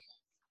sunlight.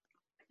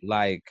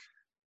 Like,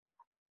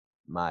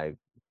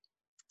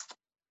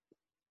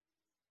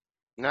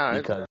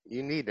 because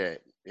you need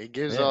that. It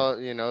gives all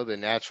the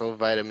natural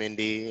vitamin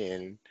D,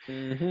 and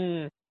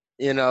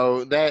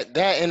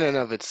that in and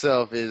of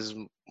itself is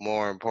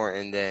more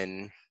important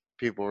than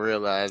people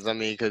realize. I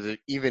mean, because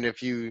even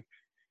if you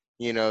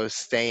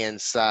stay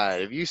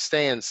inside, if you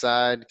stay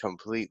inside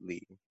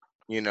completely,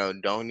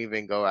 don't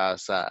even go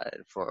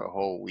outside for a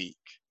whole week,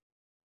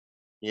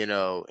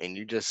 and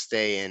you just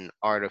stay in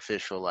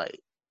artificial light,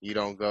 you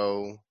don't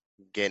go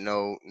get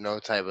no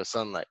type of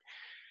sunlight,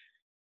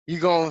 you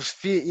gonna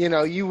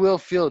feel, you will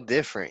feel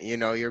different.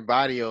 Your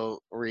body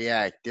will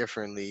react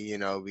differently,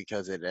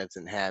 because it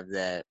doesn't have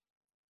that,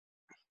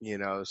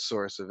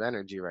 source of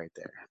energy right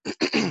there.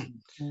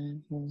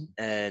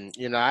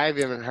 And I've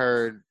even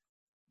heard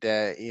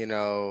that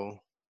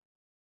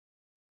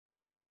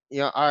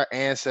our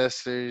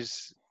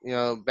ancestors,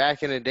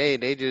 back in the day,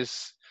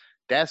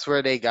 that's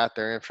where they got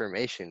their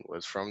information,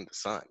 was from the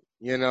sun.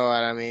 You know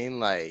what I mean?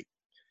 Like,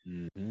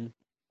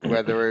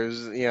 whether it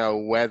was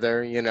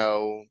weather,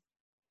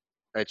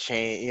 a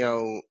change,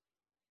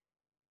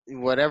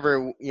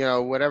 whatever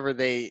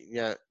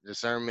they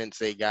discernments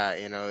they got,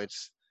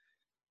 it's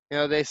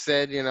they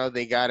said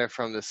they got it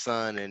from the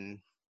sun and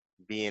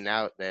being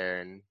out there,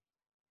 and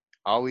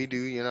all we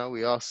do,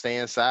 we all stay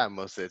inside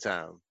most of the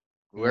time.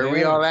 Where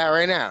we all at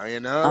right now,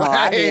 Oh,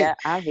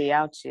 I'll be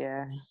out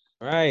here.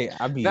 Right,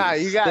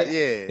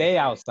 stay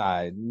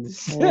outside.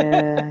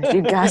 Yeah,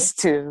 you got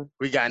to.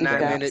 We got 9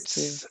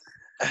 minutes.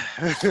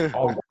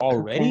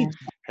 Already? Okay.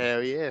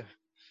 Hell yeah!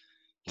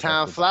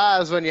 Time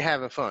flies when you're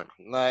having fun.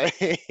 Like,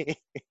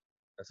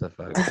 that's a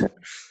fact.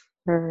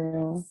 For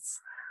real.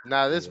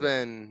 Now this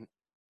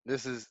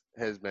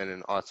has been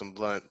an awesome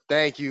blunt.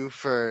 Thank you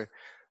for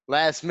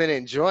last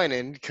minute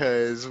joining,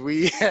 because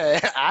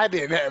I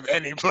didn't have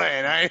any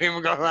plan. I ain't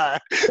even gonna lie.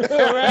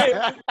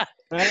 Right.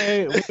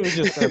 Right. We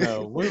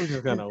were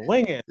just gonna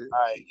wing it.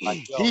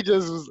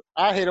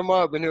 I hit him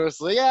up and he was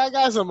like, "Yeah, I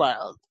got somebody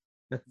else."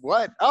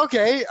 What?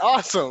 Okay,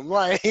 awesome.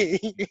 Like,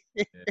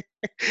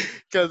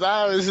 because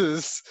I was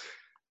just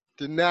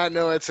did not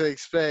know what to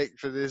expect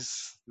for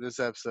this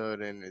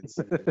episode, and it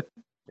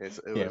was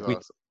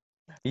awesome.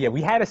 Yeah,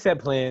 we had a set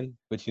plan,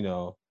 but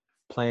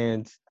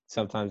plans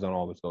sometimes don't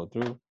always go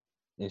through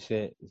and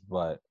shit.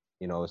 But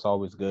it's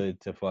always good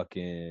to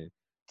fucking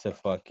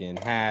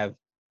have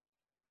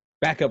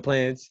backup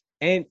plans,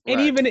 and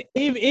even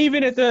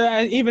if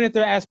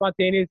they're as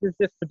spontaneous as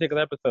this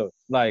particular episode,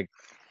 like,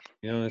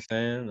 you know what I'm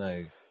saying?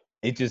 Like,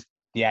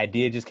 the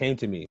idea just came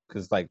to me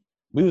because, like,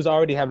 we was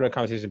already having a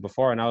conversation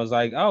before, and I was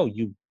like, "Oh,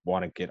 you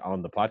want to get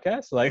on the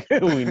podcast? Like,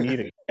 we need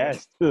a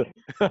guest." It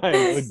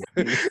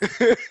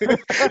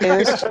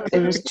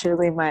was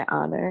truly my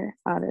honor.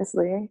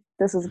 Honestly,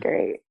 this was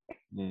great,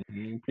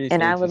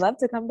 and I would love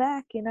to come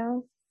back.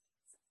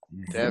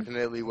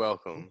 Definitely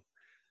welcome.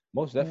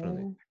 Most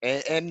definitely.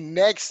 And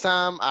next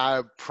time,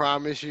 I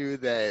promise you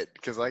that,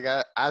 because like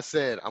I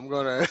said, I'm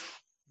gonna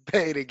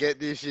pay to get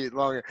this shit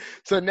longer.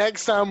 So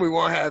next time we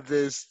won't have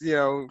this,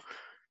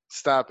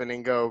 stopping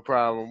and go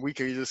problem. We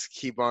could just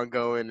keep on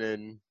going,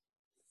 and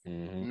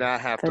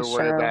not have to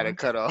worry about it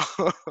cut off.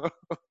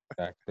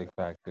 Big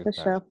fact. For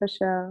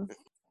sure.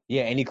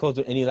 Yeah. Any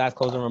last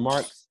closing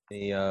remarks?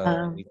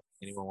 Anyone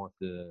wants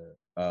to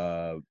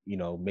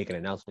make an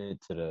announcement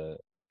to the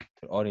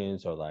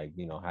audience, or like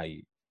how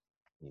you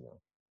know.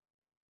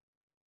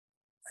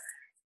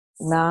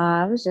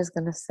 Nah, I was just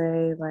gonna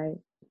say like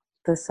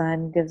the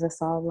sun gives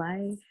us all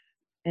life,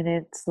 and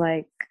it's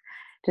like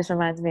just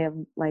reminds me of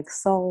like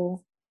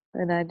soul,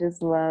 and I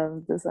just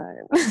love the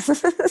sun.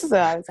 So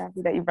I was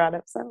happy that you brought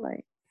up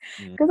sunlight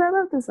because I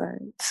love the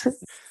sun.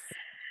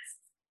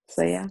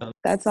 So yeah,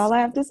 that's all I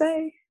have to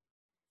say.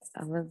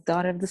 I'm a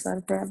daughter of the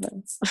sun forever.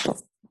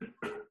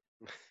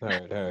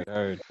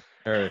 Heard.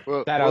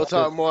 We'll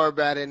talk more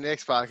about it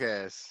next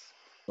podcast.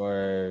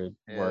 Word.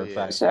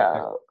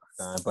 Sure.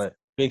 But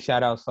big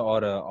shout outs to all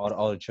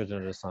the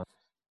children of the sun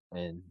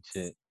and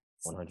shit.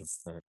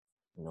 100%.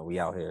 We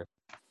out here.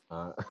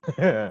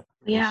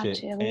 We out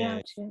here.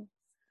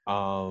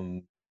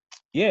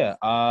 Yeah.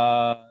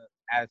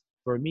 As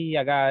for me,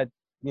 I got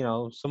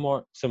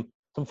some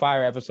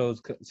fire episodes,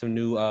 some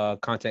new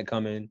content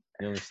coming.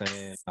 You know what I'm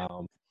saying?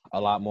 A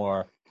lot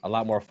more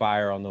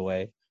fire on the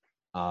way.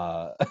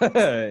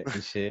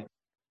 And shit.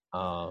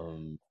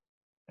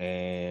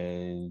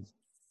 And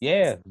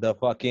yeah,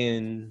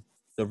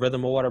 the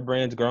Rhythm of Water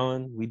brand's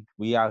growing.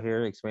 We out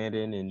here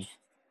expanding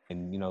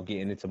and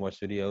getting into more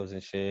studios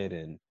and shit,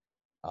 and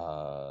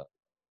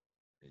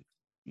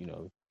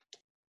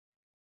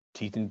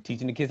teaching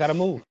the kids how to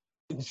move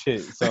and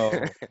shit. So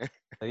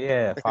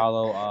yeah,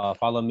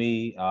 follow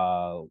me,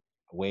 wave_Nico,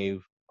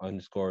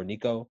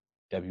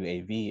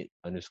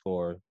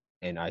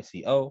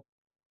 WAV_NICO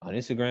on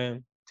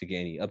Instagram to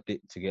get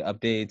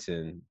updates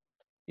and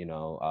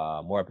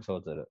more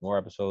episodes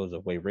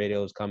of Wave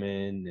Radios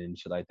coming and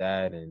shit like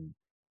that. And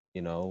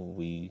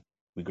we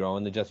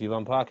growing the Just Be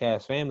Blunt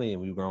podcast family,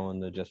 and we growing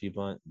the Just Be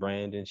Blunt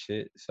brand and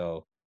shit.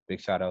 So big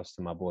shout outs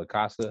to my boy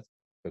Casa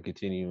for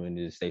continuing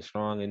to stay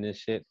strong in this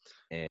shit.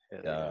 And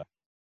I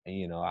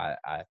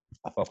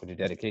fuck with your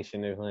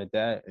dedication and everything like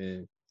that.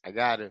 And I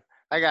gotta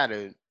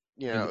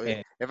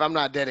if I'm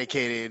not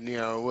dedicated,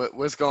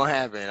 what's gonna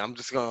happen? I'm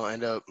just gonna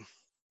end up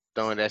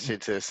throwing that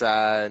shit to the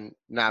side,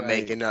 not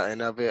making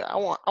nothing of it. I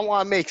want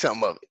to make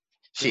something of it.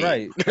 Shit.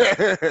 Right.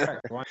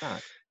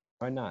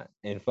 Why not?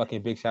 And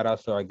fucking big shout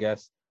outs to our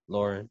guest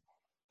Lauren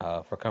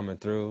for coming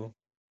through.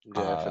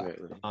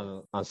 Definitely.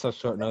 On such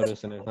short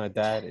notice and everything like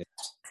that,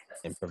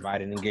 and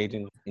providing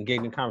engaging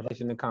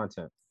conversation and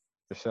content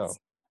for sure.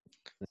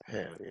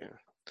 Hell yeah.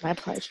 My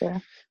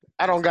pleasure.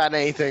 I don't got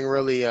anything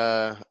really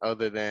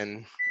other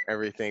than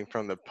everything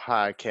from the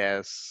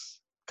podcast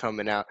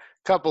coming out.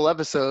 Couple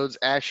episodes,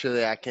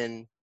 actually, I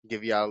can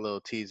give y'all a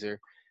little teaser.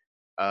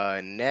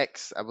 I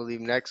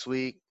believe next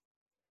week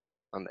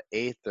on the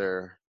 8th,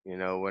 or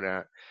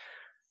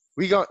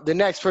the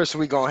next person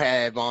we gonna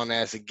have on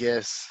as a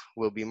guest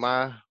will be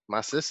my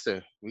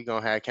sister. We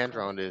gonna have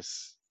Kendra on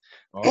this.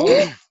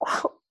 Oh,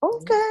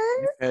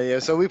 okay. Yeah,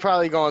 so we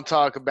probably gonna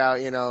talk about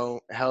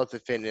health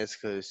and fitness,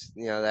 because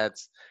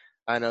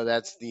I know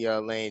that's the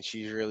lane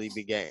she's really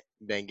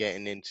been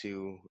getting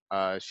into.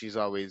 She's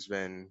always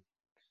been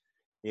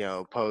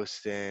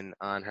posting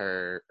on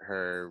her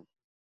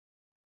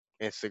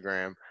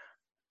Instagram.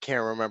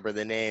 Can't remember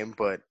the name,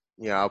 but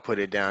I'll put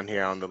it down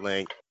here on the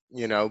link.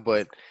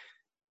 But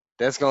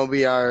that's gonna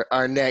be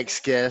our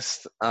next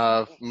guest.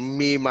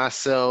 Me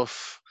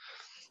myself,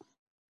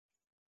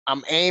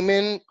 I'm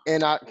aiming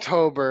in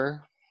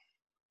October.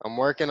 I'm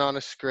working on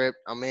a script.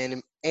 I'm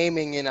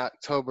aiming in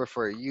October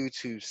for a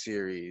YouTube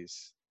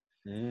series.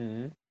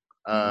 I'm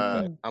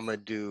gonna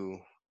do,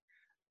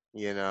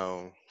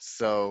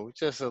 so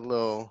just a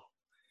little,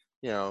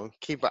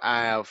 keep an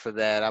eye out for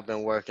that. I've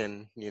been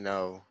working,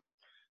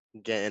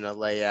 getting a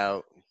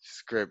layout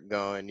script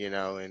going,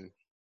 and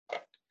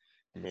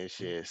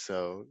shit.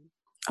 So.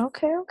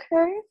 Okay.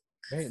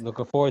 Great.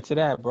 Looking forward to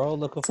that, bro.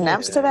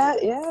 Snaps to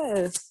that,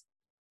 yes.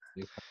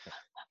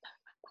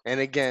 And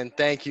again,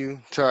 thank you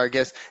to our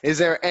guests. Is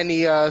there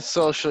any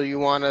social you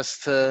want us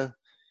to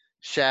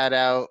shout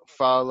out,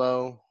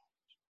 follow,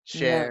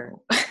 share?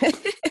 No.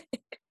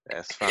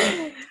 That's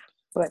fine.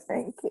 But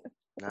thank you.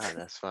 Nah,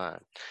 that's fine.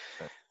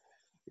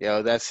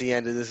 Yo, that's the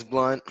end of this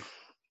blunt.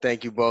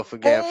 Thank you both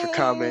again for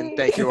coming.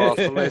 Thank you all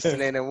for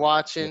listening and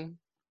watching.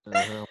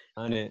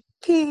 On it.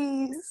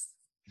 Peace.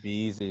 Be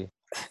easy.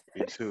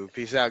 You too.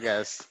 Peace out,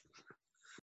 guys.